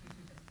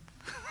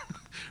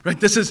 Right,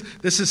 this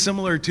is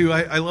similar to,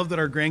 I love that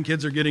our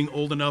grandkids are getting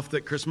old enough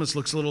that Christmas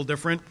looks a little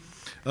different.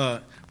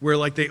 Where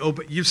like they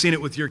open, you've seen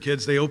it with your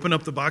kids, they open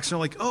up the box and they're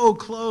like, oh,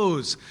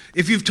 clothes.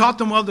 If you've taught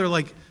them well, they're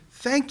like,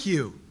 thank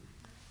you.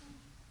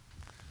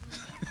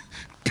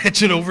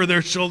 Pitch it over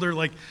their shoulder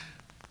like,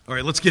 all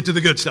right, let's get to the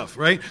good stuff,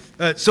 right?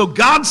 So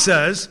God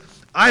says,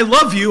 I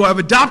love you, I've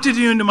adopted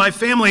you into my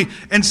family,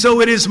 and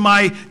so it is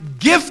my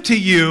gift to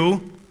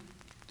you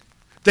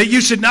that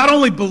you should not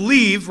only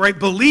believe, right?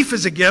 Belief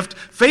is a gift,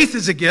 faith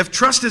is a gift,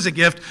 trust is a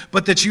gift,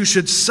 but that you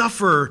should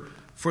suffer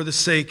for the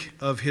sake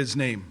of his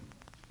name.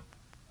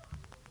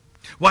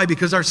 Why?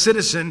 Because our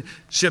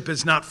citizenship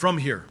is not from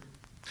here.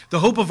 The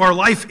hope of our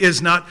life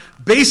is not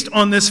based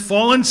on this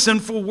fallen,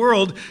 sinful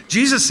world.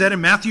 Jesus said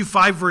in Matthew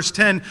 5, verse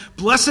 10,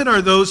 blessed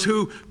are those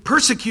who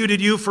persecuted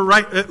you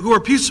who are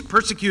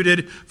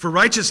persecuted for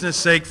righteousness'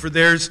 sake, for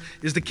theirs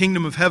is the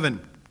kingdom of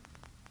heaven.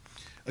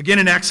 Again,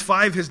 in Acts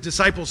 5, his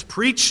disciples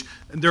preach,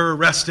 and they're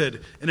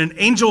arrested. And an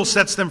angel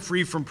sets them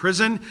free from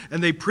prison,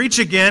 and they preach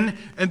again,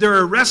 and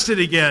they're arrested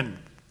again.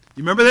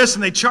 You remember this?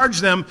 And they charge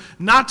them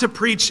not to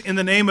preach in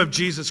the name of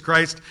Jesus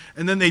Christ,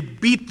 and then they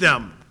beat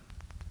them.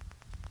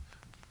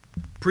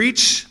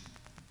 Preach,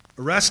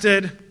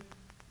 arrested,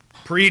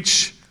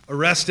 preach,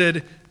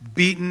 arrested,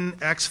 beaten.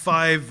 Acts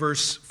 5,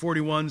 verse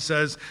 41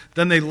 says,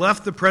 then they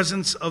left the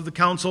presence of the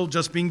council,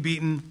 just being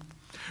beaten,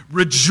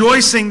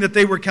 rejoicing that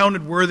they were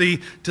counted worthy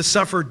to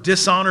suffer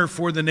dishonor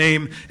for the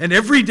name. And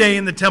every day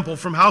in the temple,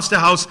 from house to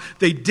house,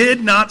 they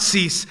did not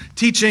cease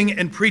teaching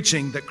and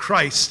preaching that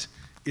Christ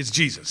is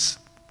Jesus.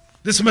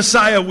 This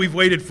Messiah we've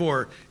waited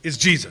for is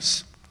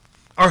Jesus.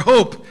 Our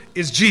hope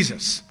is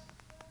Jesus.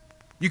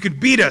 You could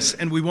beat us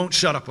and we won't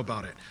shut up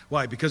about it.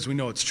 Why? Because we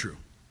know it's true.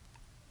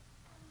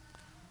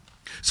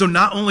 So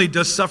not only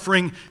does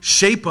suffering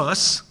shape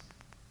us,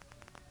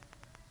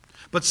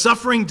 but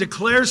suffering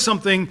declares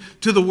something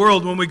to the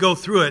world when we go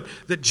through it,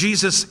 that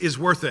Jesus is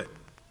worth it.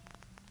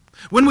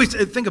 When we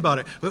think about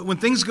it, when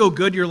things go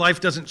good, your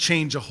life doesn't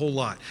change a whole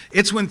lot.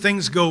 It's when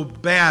things go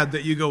bad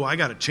that you go, I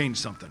got to change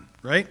something,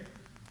 right?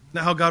 Isn't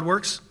that how God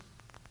works?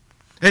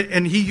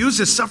 And he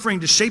uses suffering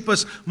to shape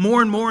us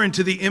more and more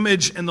into the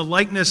image and the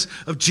likeness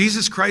of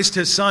Jesus Christ,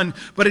 his Son.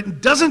 But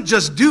it doesn't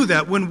just do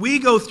that. When we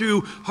go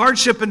through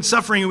hardship and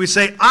suffering and we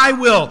say, I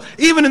will,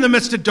 even in the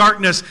midst of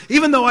darkness,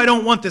 even though I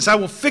don't want this, I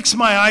will fix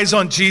my eyes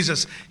on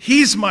Jesus.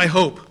 He's my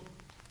hope.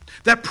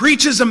 That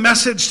preaches a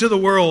message to the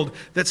world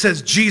that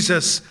says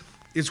Jesus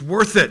is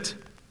worth it.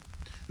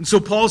 And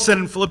so Paul said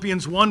in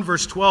Philippians 1,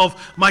 verse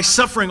 12, my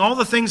suffering, all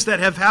the things that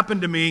have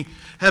happened to me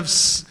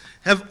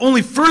have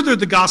only furthered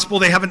the gospel,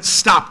 they haven't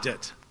stopped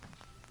it.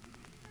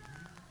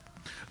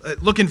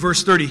 Look in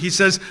verse 30. He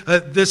says,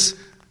 this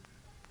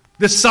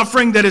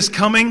suffering that is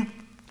coming,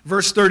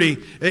 verse 30,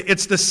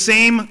 it's the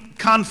same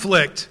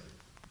conflict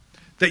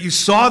that you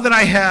saw that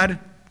I had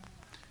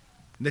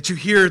and that you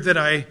hear that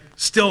I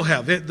still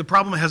have. The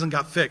problem hasn't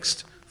got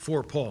fixed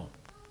for Paul.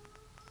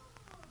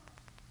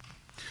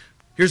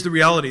 Here's the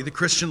reality. The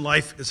Christian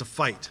life is a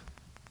fight.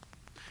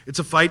 It's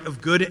a fight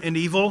of good and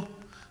evil,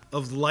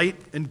 of light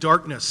and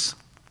darkness.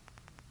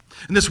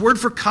 And this word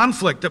for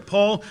conflict that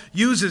Paul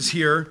uses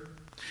here,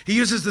 he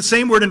uses the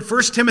same word in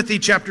 1 Timothy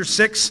chapter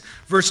 6,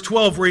 verse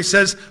 12, where he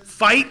says,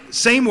 fight,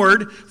 same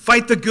word,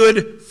 fight the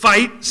good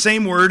fight,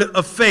 same word,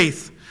 of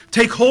faith.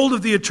 Take hold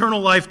of the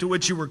eternal life to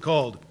which you were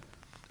called,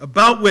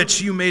 about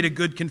which you made a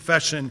good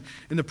confession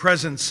in the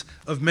presence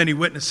of many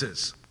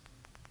witnesses.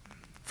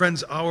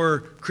 Friends, our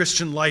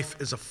Christian life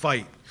is a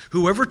fight.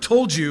 Whoever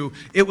told you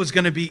it was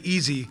going to be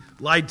easy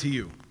lied to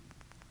you.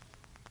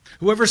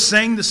 Whoever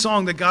sang the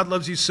song that God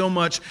loves you so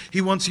much,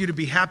 he wants you to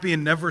be happy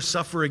and never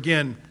suffer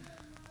again,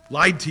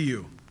 lied to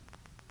you.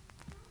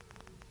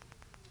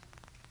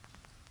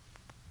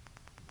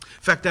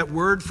 In fact, that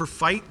word for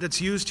fight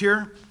that's used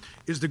here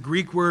is the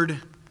Greek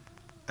word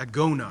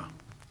agona.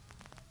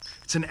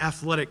 It's an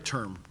athletic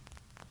term.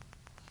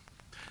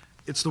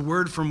 It's the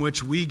word from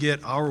which we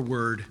get our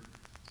word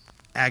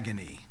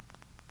agony.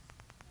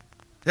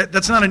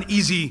 That's not an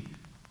easy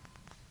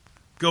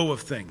go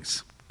of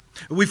things.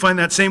 We find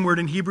that same word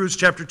in Hebrews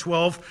chapter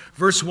 12,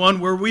 verse 1,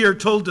 where we are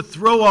told to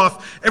throw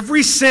off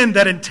every sin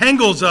that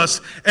entangles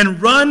us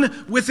and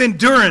run with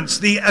endurance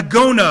the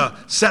agona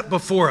set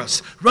before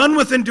us. Run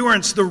with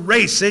endurance the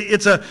race.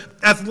 It's an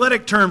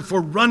athletic term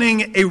for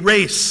running a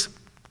race,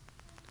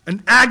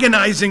 an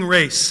agonizing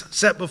race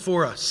set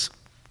before us.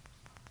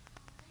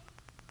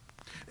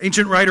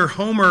 Ancient writer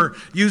Homer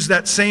used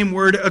that same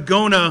word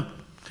agona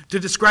to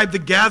describe the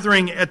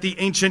gathering at the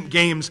ancient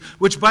games,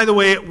 which, by the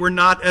way, were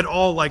not at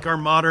all like our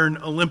modern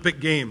Olympic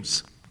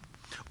games.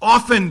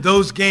 Often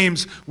those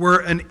games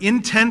were an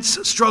intense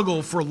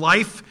struggle for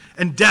life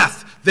and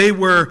death. They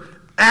were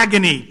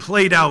agony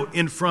played out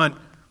in front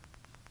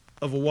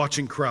of a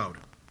watching crowd.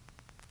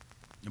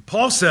 And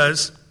Paul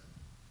says,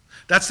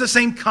 that's the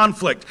same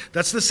conflict.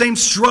 That's the same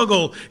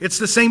struggle. It's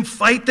the same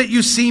fight that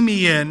you see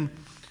me in.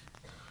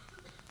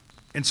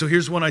 And so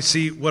here's what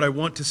I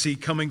want to see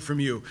coming from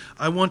you.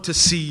 I want to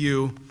see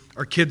you,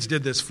 our kids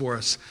did this for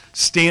us,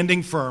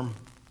 standing firm.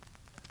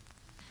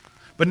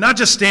 But not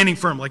just standing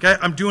firm, like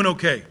I'm doing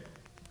okay.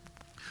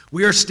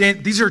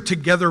 These are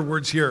together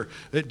words here.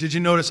 Did you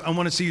notice? I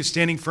want to see you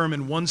standing firm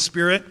in one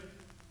spirit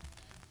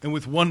and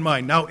with one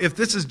mind. Now, if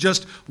this is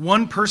just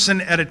one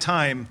person at a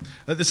time,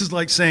 this is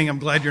like saying, I'm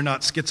glad you're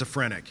not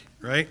schizophrenic,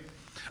 right?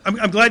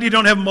 I'm glad you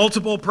don't have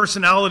multiple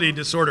personality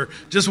disorder.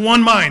 Just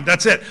one mind,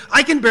 that's it.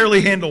 I can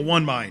barely handle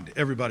one mind,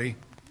 everybody.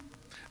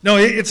 No,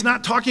 it's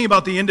not talking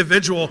about the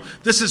individual.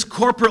 This is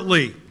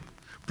corporately.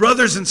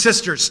 Brothers and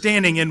sisters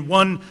standing in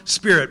one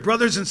spirit.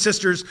 Brothers and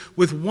sisters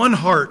with one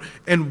heart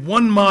and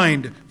one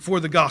mind for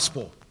the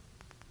gospel.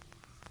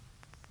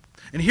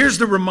 And here's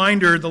the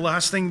reminder, the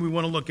last thing we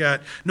want to look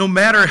at. No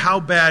matter how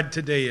bad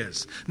today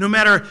is, no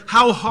matter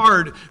how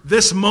hard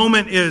this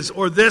moment is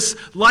or this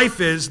life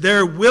is,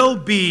 there will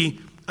be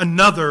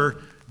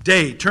another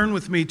day. Turn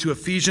with me to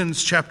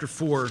Ephesians chapter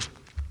 4.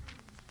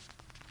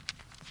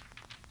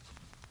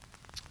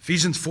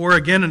 Ephesians 4,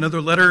 again, another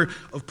letter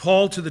of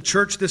Paul to the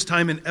church, this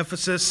time in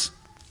Ephesus.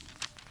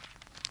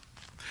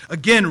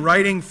 Again,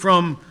 writing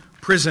from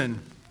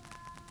prison.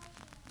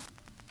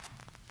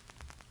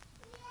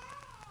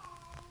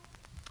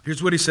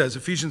 Here's what he says,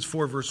 Ephesians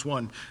 4, verse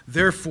 1.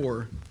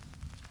 Therefore,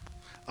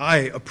 I,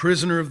 a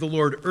prisoner of the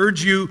Lord,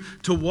 urge you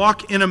to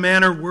walk in a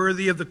manner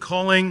worthy of the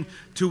calling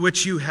to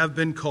which you have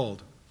been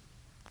called,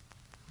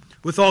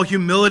 with all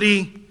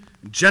humility,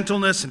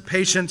 gentleness, and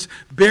patience,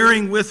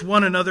 bearing with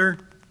one another,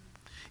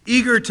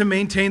 eager to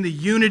maintain the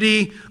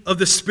unity of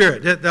the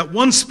Spirit, that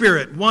one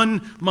Spirit,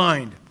 one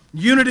mind,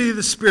 unity of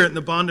the Spirit in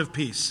the bond of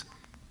peace.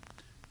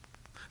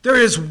 There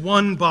is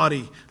one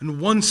body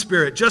and one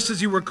Spirit, just as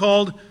you were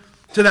called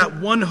to that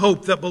one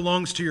hope that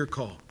belongs to your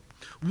call.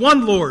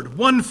 One Lord,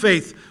 one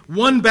faith,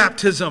 one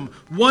baptism,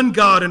 one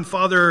God and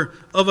Father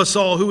of us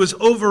all, who is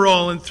over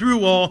all and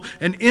through all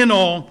and in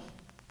all.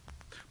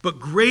 But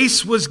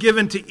grace was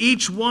given to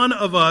each one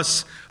of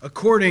us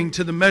according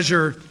to the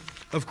measure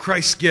of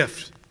Christ's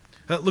gift.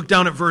 Look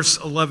down at verse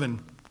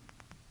 11.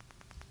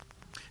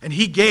 And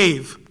he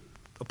gave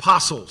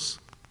apostles,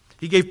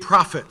 he gave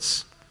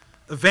prophets,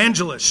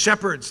 evangelists,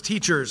 shepherds,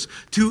 teachers,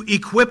 to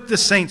equip the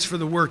saints for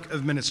the work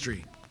of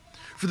ministry,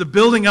 for the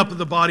building up of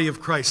the body of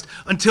Christ,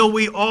 until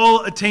we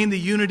all attain the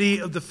unity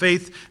of the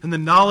faith and the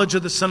knowledge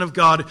of the Son of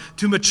God,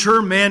 to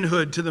mature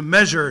manhood, to the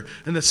measure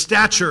and the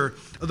stature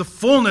of the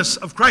fullness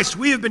of Christ.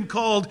 We have been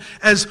called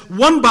as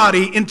one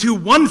body into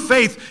one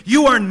faith.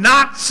 You are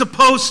not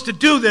supposed to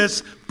do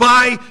this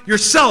by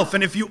yourself.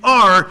 And if you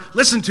are,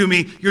 listen to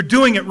me, you're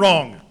doing it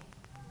wrong.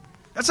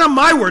 That's not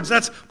my words,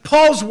 that's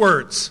Paul's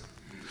words.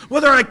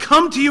 Whether I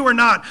come to you or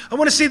not, I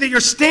want to see that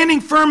you're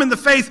standing firm in the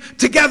faith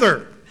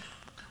together,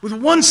 with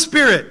one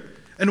spirit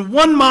and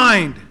one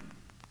mind.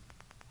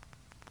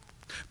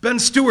 Ben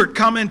Stewart,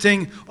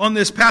 commenting on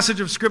this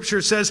passage of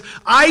Scripture, says,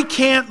 I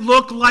can't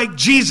look like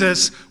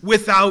Jesus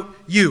without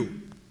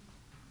you.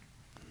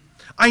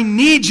 I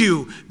need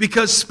you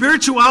because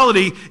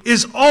spirituality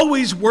is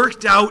always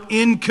worked out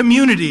in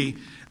community.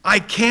 I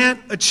can't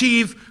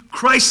achieve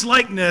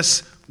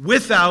Christ-likeness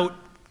without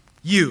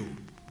you.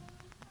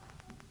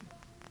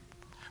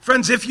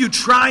 Friends, if you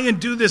try and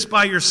do this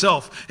by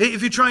yourself,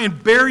 if you try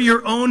and bear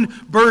your own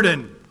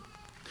burden,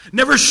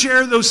 never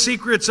share those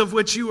secrets of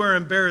which you are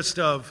embarrassed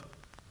of,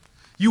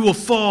 you will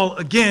fall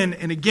again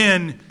and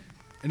again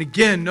and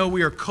again. No,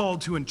 we are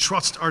called to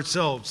entrust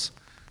ourselves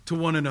to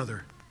one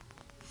another.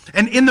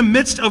 And in the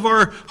midst of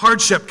our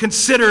hardship,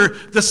 consider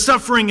the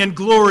suffering and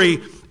glory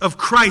of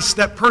Christ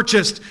that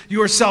purchased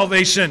your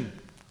salvation.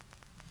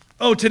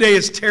 Oh, today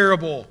is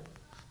terrible.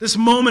 This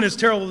moment is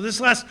terrible.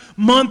 This last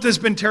month has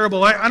been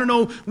terrible. I don't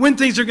know when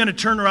things are going to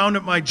turn around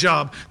at my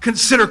job.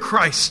 Consider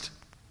Christ.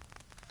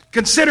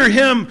 Consider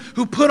him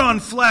who put on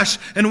flesh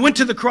and went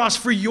to the cross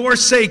for your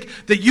sake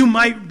that you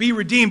might be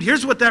redeemed.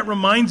 Here's what that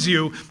reminds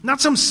you.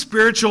 Not some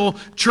spiritual,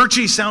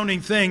 churchy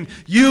sounding thing.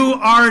 You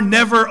are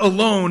never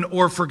alone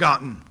or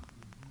forgotten.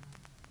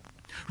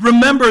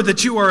 Remember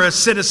that you are a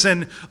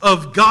citizen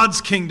of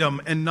God's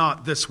kingdom and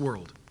not this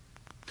world.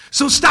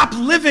 So stop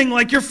living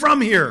like you're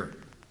from here.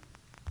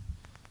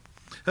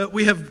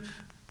 We have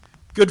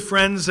good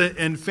friends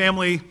and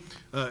family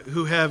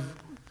who have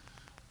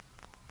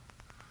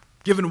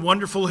given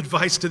wonderful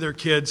advice to their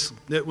kids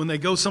that when they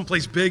go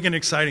someplace big and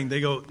exciting,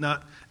 they go,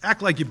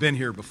 act like you've been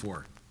here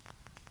before.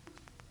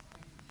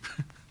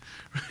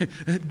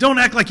 Don't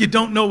act like you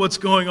don't know what's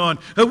going on.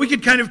 We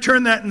could kind of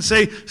turn that and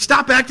say,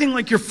 stop acting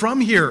like you're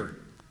from here.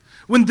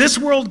 When this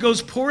world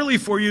goes poorly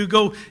for you,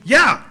 go,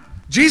 yeah,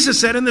 Jesus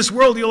said in this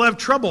world you'll have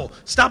trouble.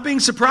 Stop being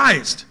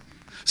surprised.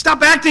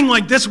 Stop acting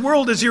like this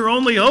world is your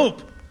only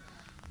hope.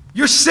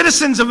 You're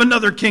citizens of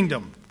another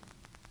kingdom.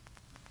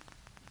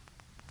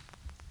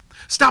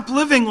 Stop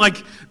living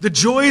like the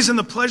joys and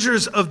the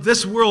pleasures of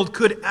this world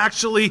could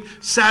actually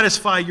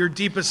satisfy your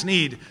deepest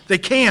need. They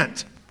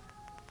can't.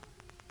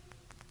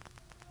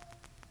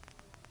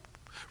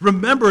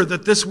 Remember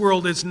that this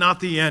world is not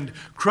the end.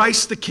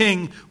 Christ the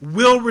King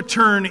will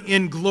return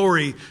in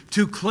glory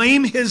to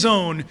claim his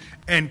own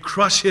and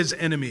crush his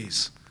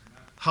enemies.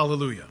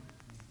 Hallelujah.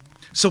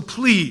 So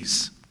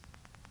please,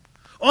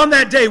 on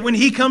that day when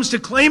he comes to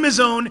claim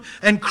his own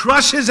and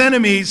crush his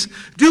enemies,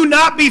 do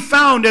not be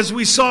found, as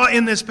we saw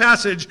in this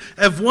passage,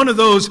 as one of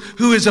those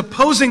who is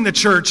opposing the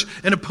church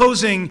and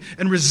opposing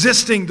and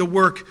resisting the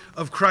work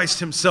of Christ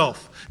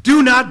himself.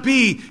 Do not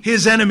be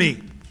his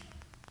enemy.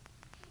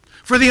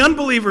 For the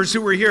unbelievers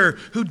who are here,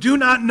 who do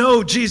not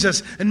know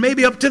Jesus, and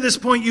maybe up to this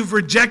point you've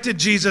rejected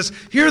Jesus,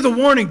 hear the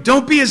warning,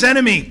 don't be his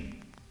enemy.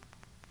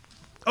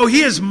 Oh,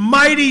 he is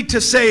mighty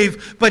to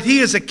save, but he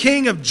is a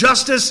king of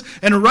justice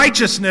and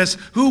righteousness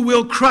who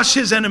will crush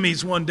his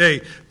enemies one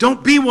day.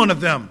 Don't be one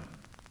of them.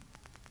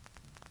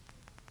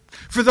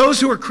 For those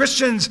who are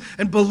Christians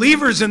and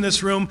believers in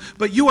this room,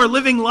 but you are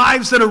living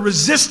lives that are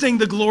resisting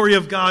the glory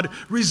of God,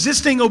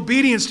 resisting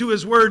obedience to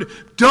his word,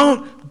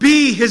 don't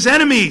be his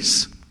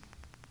enemies.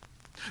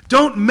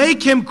 Don't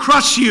make him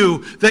crush you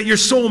that your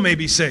soul may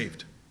be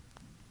saved.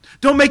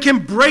 Don't make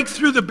him break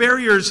through the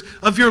barriers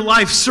of your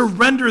life.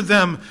 Surrender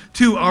them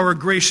to our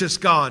gracious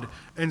God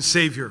and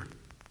Savior.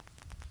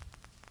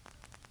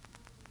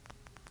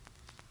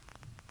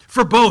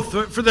 For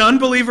both, for the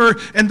unbeliever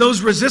and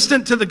those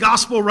resistant to the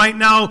gospel right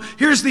now,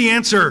 here's the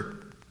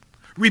answer.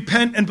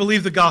 Repent and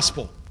believe the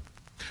gospel.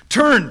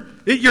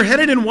 Turn. You're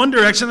headed in one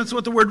direction. That's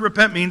what the word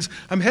repent means.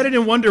 I'm headed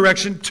in one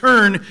direction.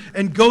 Turn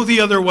and go the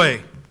other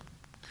way.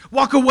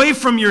 Walk away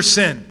from your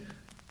sin.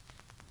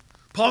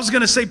 Paul's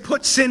going to say,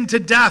 put sin to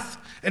death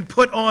and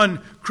put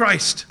on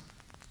Christ.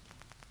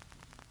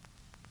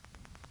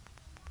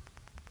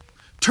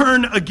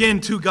 Turn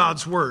again to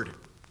God's word.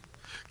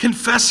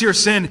 Confess your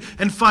sin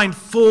and find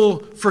full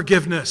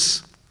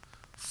forgiveness,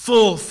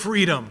 full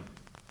freedom.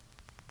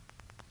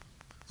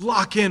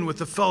 Lock in with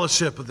the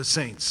fellowship of the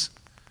saints.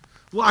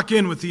 Lock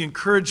in with the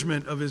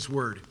encouragement of his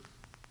word.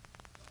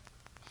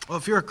 Well,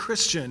 if you're a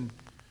Christian,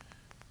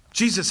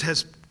 Jesus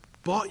has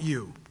bought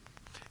you.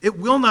 It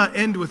will not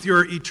end with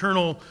your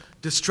eternal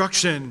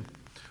destruction,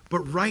 but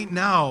right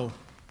now,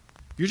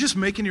 you're just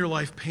making your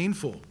life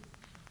painful.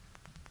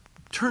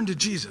 Turn to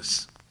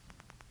Jesus.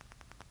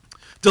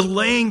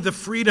 Delaying the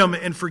freedom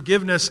and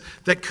forgiveness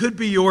that could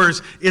be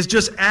yours is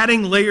just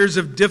adding layers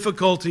of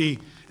difficulty.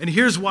 And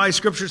here's why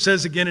Scripture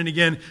says again and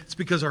again, it's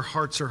because our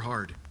hearts are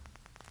hard.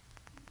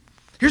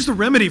 Here's the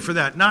remedy for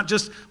that. Not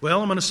just, well,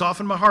 I'm going to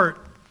soften my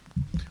heart.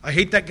 I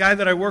hate that guy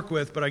that I work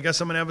with, but I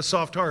guess I'm going to have a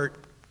soft heart.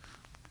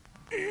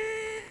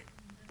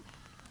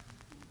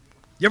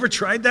 You ever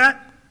tried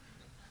that?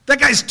 That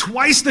guy's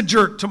twice the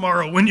jerk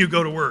tomorrow when you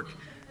go to work.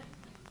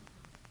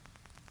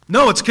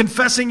 No, it's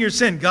confessing your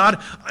sin.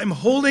 God, I'm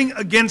holding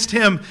against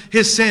him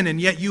his sin,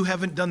 and yet you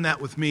haven't done that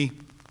with me.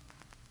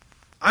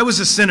 I was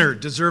a sinner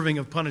deserving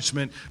of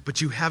punishment, but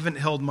you haven't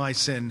held my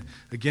sin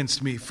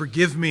against me.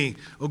 Forgive me,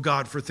 oh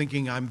God, for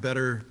thinking I'm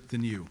better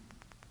than you.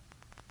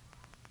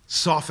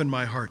 Soften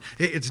my heart.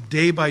 It's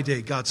day by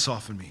day. God,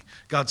 soften me.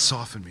 God,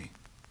 soften me.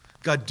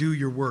 God, do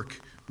your work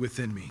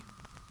within me.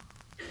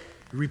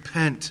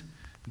 Repent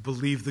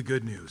believe the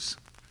good news,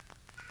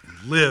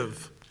 and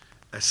live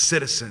as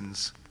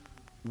citizens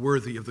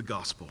worthy of the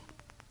gospel.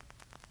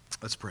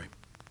 Let's pray.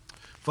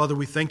 Father,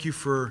 we thank you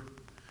for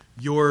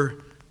your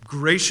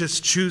gracious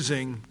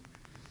choosing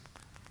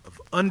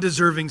of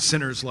undeserving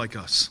sinners like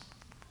us.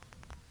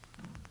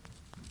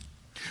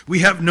 We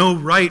have no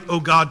right, O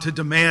God, to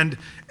demand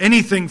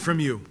anything from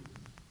you,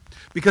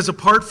 because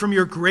apart from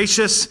your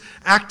gracious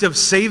act of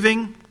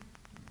saving,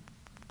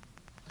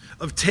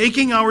 of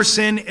taking our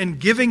sin and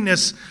giving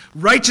us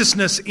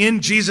righteousness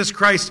in Jesus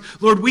Christ,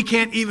 Lord, we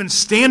can't even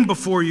stand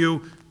before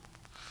you.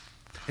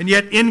 And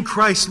yet in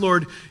Christ,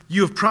 Lord,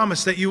 you have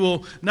promised that you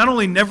will not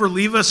only never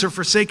leave us or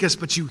forsake us,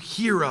 but you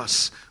hear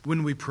us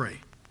when we pray.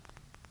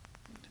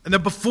 And that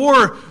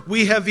before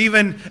we have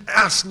even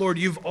asked, Lord,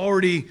 you've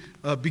already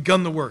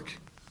begun the work.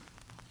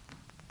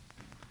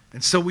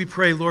 And so we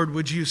pray, Lord,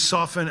 would you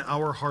soften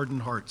our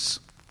hardened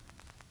hearts?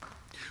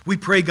 We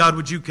pray, God,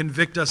 would you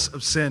convict us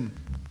of sin?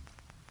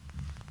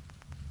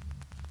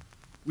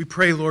 We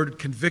pray, Lord,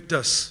 convict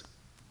us,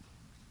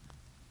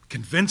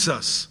 convince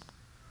us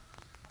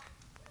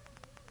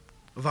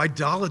of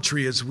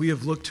idolatry as we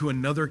have looked to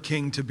another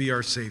king to be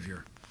our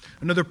Savior,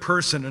 another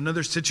person,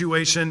 another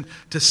situation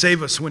to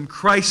save us when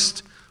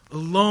Christ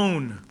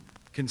alone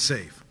can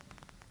save.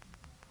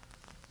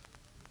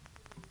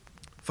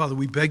 Father,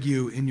 we beg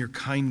you in your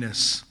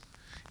kindness,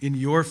 in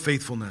your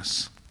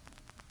faithfulness,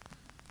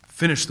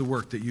 finish the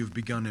work that you've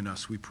begun in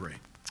us, we pray.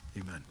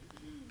 Amen.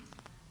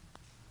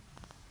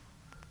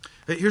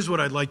 Hey, here's what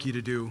I'd like you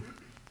to do.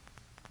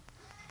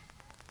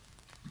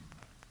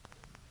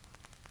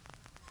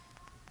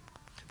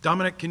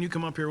 Dominic, can you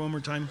come up here one more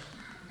time?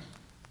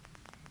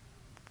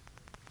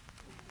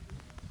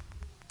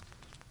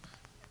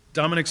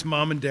 Dominic's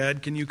mom and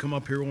dad, can you come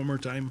up here one more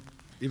time,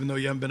 even though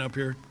you haven't been up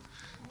here?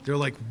 They're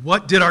like,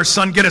 what did our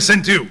son get us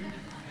into?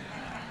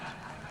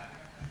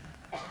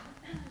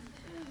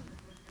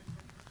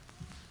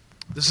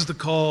 This is the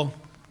call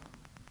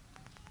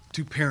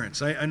to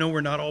parents. I know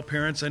we're not all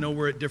parents. I know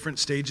we're at different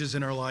stages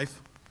in our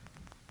life.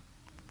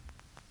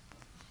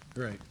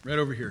 Right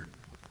over here.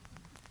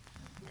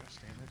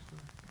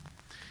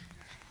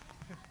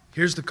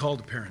 Here's the call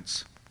to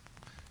parents.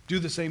 Do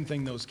the same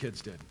thing those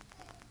kids did.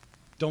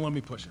 Don't let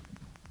me push him.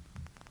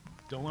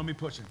 Don't let me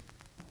push him.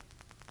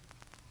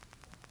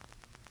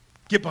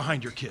 Get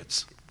behind your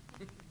kids.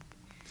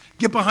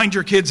 Get behind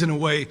your kids in a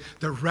way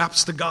that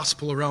wraps the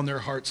gospel around their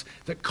hearts,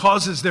 that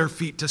causes their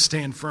feet to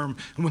stand firm.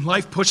 And when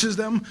life pushes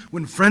them,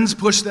 when friends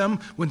push them,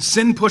 when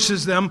sin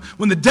pushes them,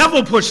 when the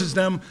devil pushes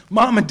them,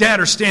 mom and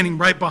dad are standing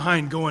right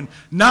behind going,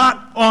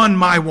 not on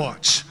my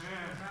watch.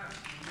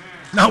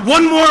 Not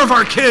one more of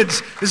our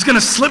kids is going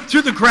to slip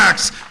through the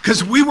cracks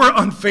because we were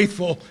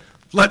unfaithful.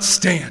 Let's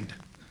stand.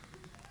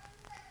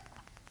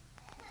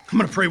 I'm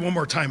going to pray one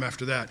more time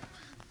after that.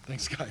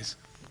 Thanks, guys.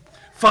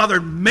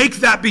 Father, make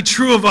that be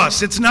true of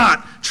us. It's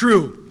not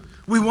true.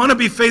 We want to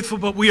be faithful,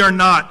 but we are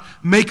not.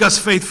 Make us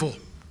faithful.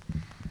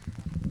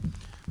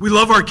 We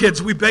love our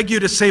kids. We beg you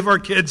to save our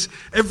kids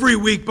every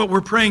week, but we're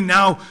praying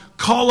now,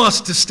 call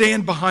us to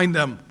stand behind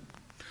them.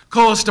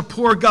 Call us to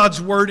pour God's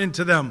word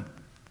into them.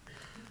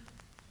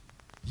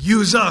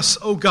 Use us,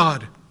 oh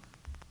God,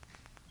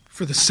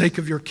 for the sake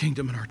of your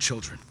kingdom and our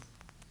children.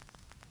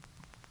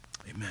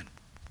 Amen.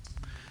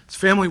 It's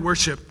family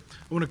worship.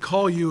 I want to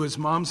call you as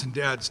moms and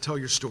dads, tell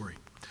your story.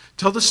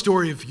 Tell the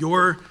story of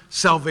your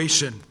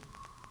salvation.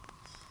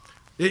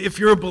 If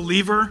you're a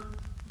believer,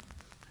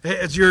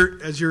 as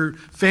your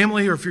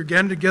family, or if you're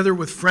getting together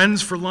with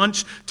friends for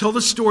lunch, tell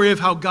the story of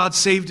how God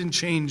saved and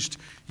changed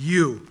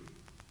you.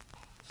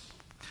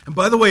 And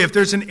by the way, if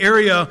there's an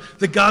area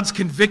that God's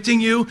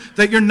convicting you,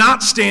 that you're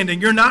not standing,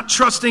 you're not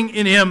trusting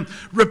in Him,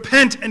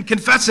 repent and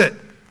confess it.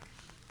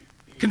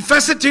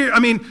 Confess it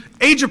to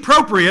age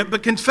appropriate,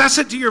 but confess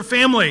it to your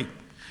family.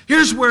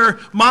 Here's where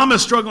mom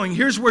is struggling.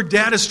 Here's where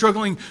dad is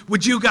struggling.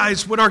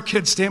 Would our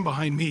kids stand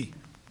behind me?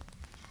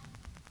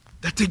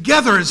 That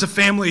together as a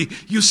family,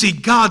 you see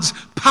God's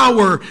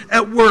power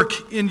at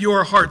work in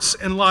your hearts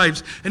and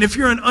lives. And if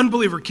you're an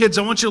unbeliever, kids,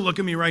 I want you to look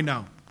at me right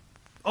now.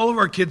 All of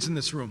our kids in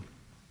this room.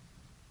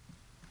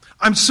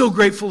 I'm so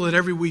grateful that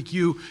every week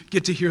you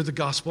get to hear the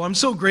gospel. I'm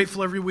so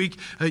grateful every week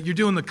you're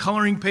doing the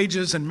coloring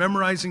pages and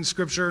memorizing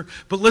scripture.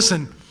 But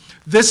listen,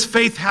 this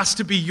faith has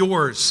to be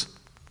yours.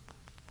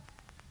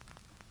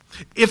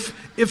 If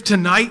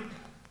tonight,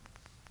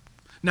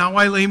 now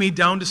I lay me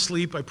down to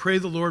sleep, I pray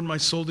the Lord my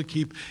soul to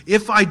keep.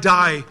 If I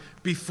die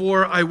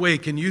before I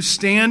wake, and you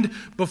stand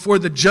before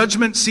the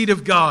judgment seat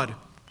of God,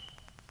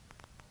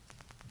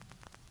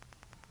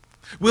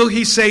 will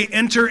He say,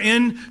 enter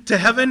into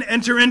heaven,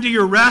 enter into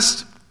your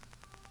rest?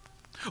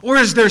 Or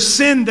is there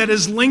sin that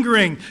is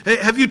lingering?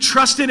 Have you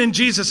trusted in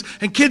Jesus?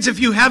 And kids, if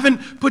you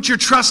haven't put your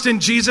trust in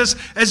Jesus,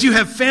 as you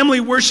have family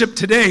worship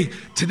today,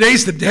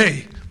 today's the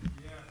day.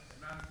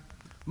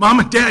 Mom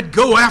and dad,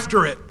 go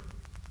after it.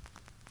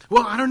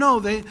 Well, I don't know.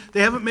 They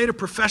haven't made a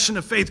profession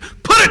of faith.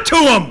 Put it to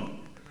them.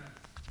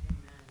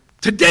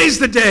 Today's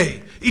the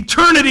day.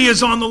 Eternity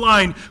is on the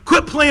line.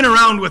 Quit playing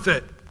around with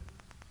it.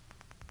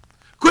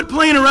 Quit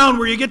playing around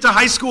where you get to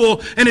high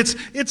school and it's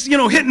hit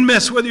and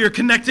miss, whether you're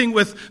connecting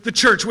with the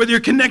church, whether you're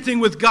connecting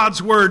with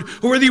God's word,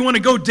 or whether you want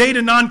to go date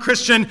a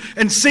non-Christian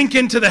and sink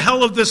into the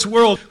hell of this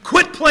world.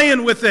 Quit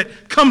playing with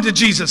it. Come to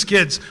Jesus,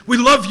 kids. We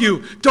love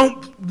you.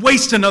 Don't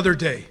waste another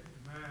day.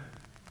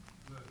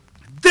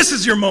 This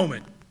is your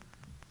moment.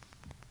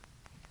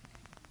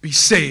 Be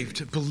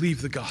saved.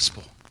 Believe the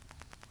gospel.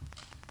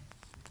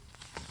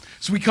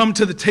 So we come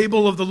to the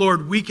table of the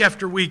Lord week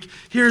after week.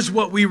 Here's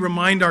what we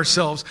remind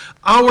ourselves.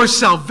 Our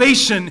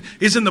salvation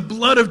is in the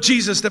blood of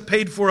Jesus that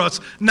paid for us,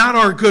 not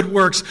our good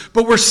works.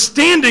 But we're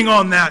standing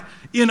on that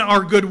in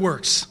our good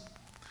works.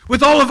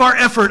 With all of our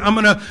effort, I'm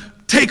going to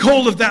take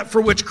hold of that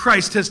for which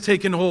Christ has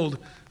taken hold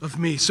of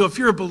me. So if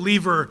you're a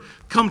believer,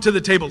 come to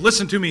the table.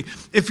 Listen to me.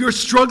 If you're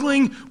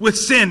struggling with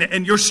sin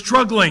and you're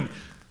struggling,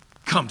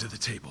 come to the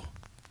table.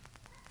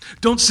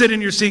 Don't sit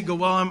in your seat and go,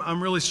 well,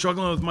 I'm really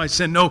struggling with my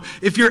sin. No,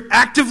 if you're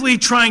actively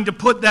trying to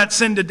put that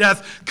sin to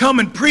death, come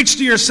and preach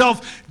to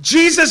yourself,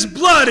 Jesus'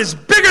 blood is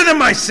bigger than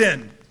my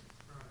sin.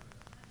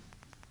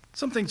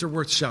 Some things are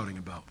worth shouting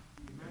about.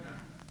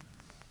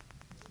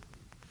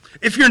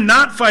 If you're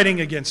not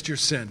fighting against your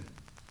sin,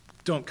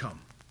 don't come.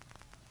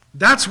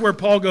 That's where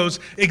Paul goes,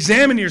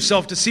 examine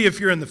yourself to see if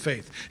you're in the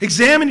faith.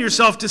 Examine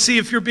yourself to see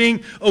if you're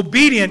being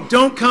obedient.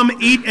 Don't come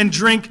eat and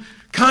drink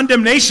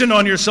condemnation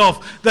on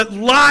yourself that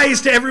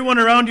lies to everyone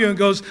around you and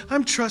goes,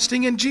 I'm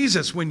trusting in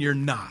Jesus, when you're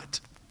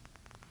not.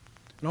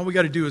 And all we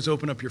got to do is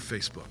open up your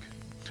Facebook.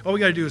 All we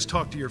got to do is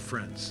talk to your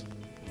friends.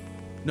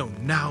 No,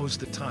 now's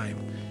the time.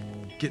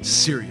 Get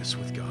serious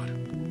with God.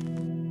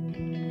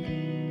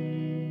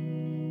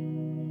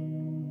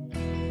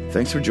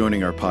 Thanks for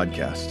joining our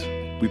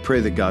podcast. We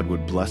pray that God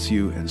would bless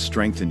you and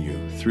strengthen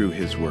you through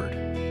His Word.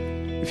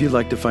 If you'd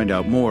like to find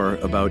out more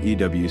about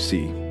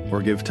EWC,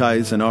 or give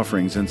tithes and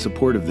offerings in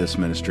support of this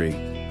ministry,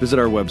 visit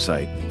our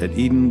website at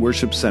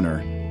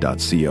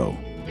EdenWorshipCenter.co.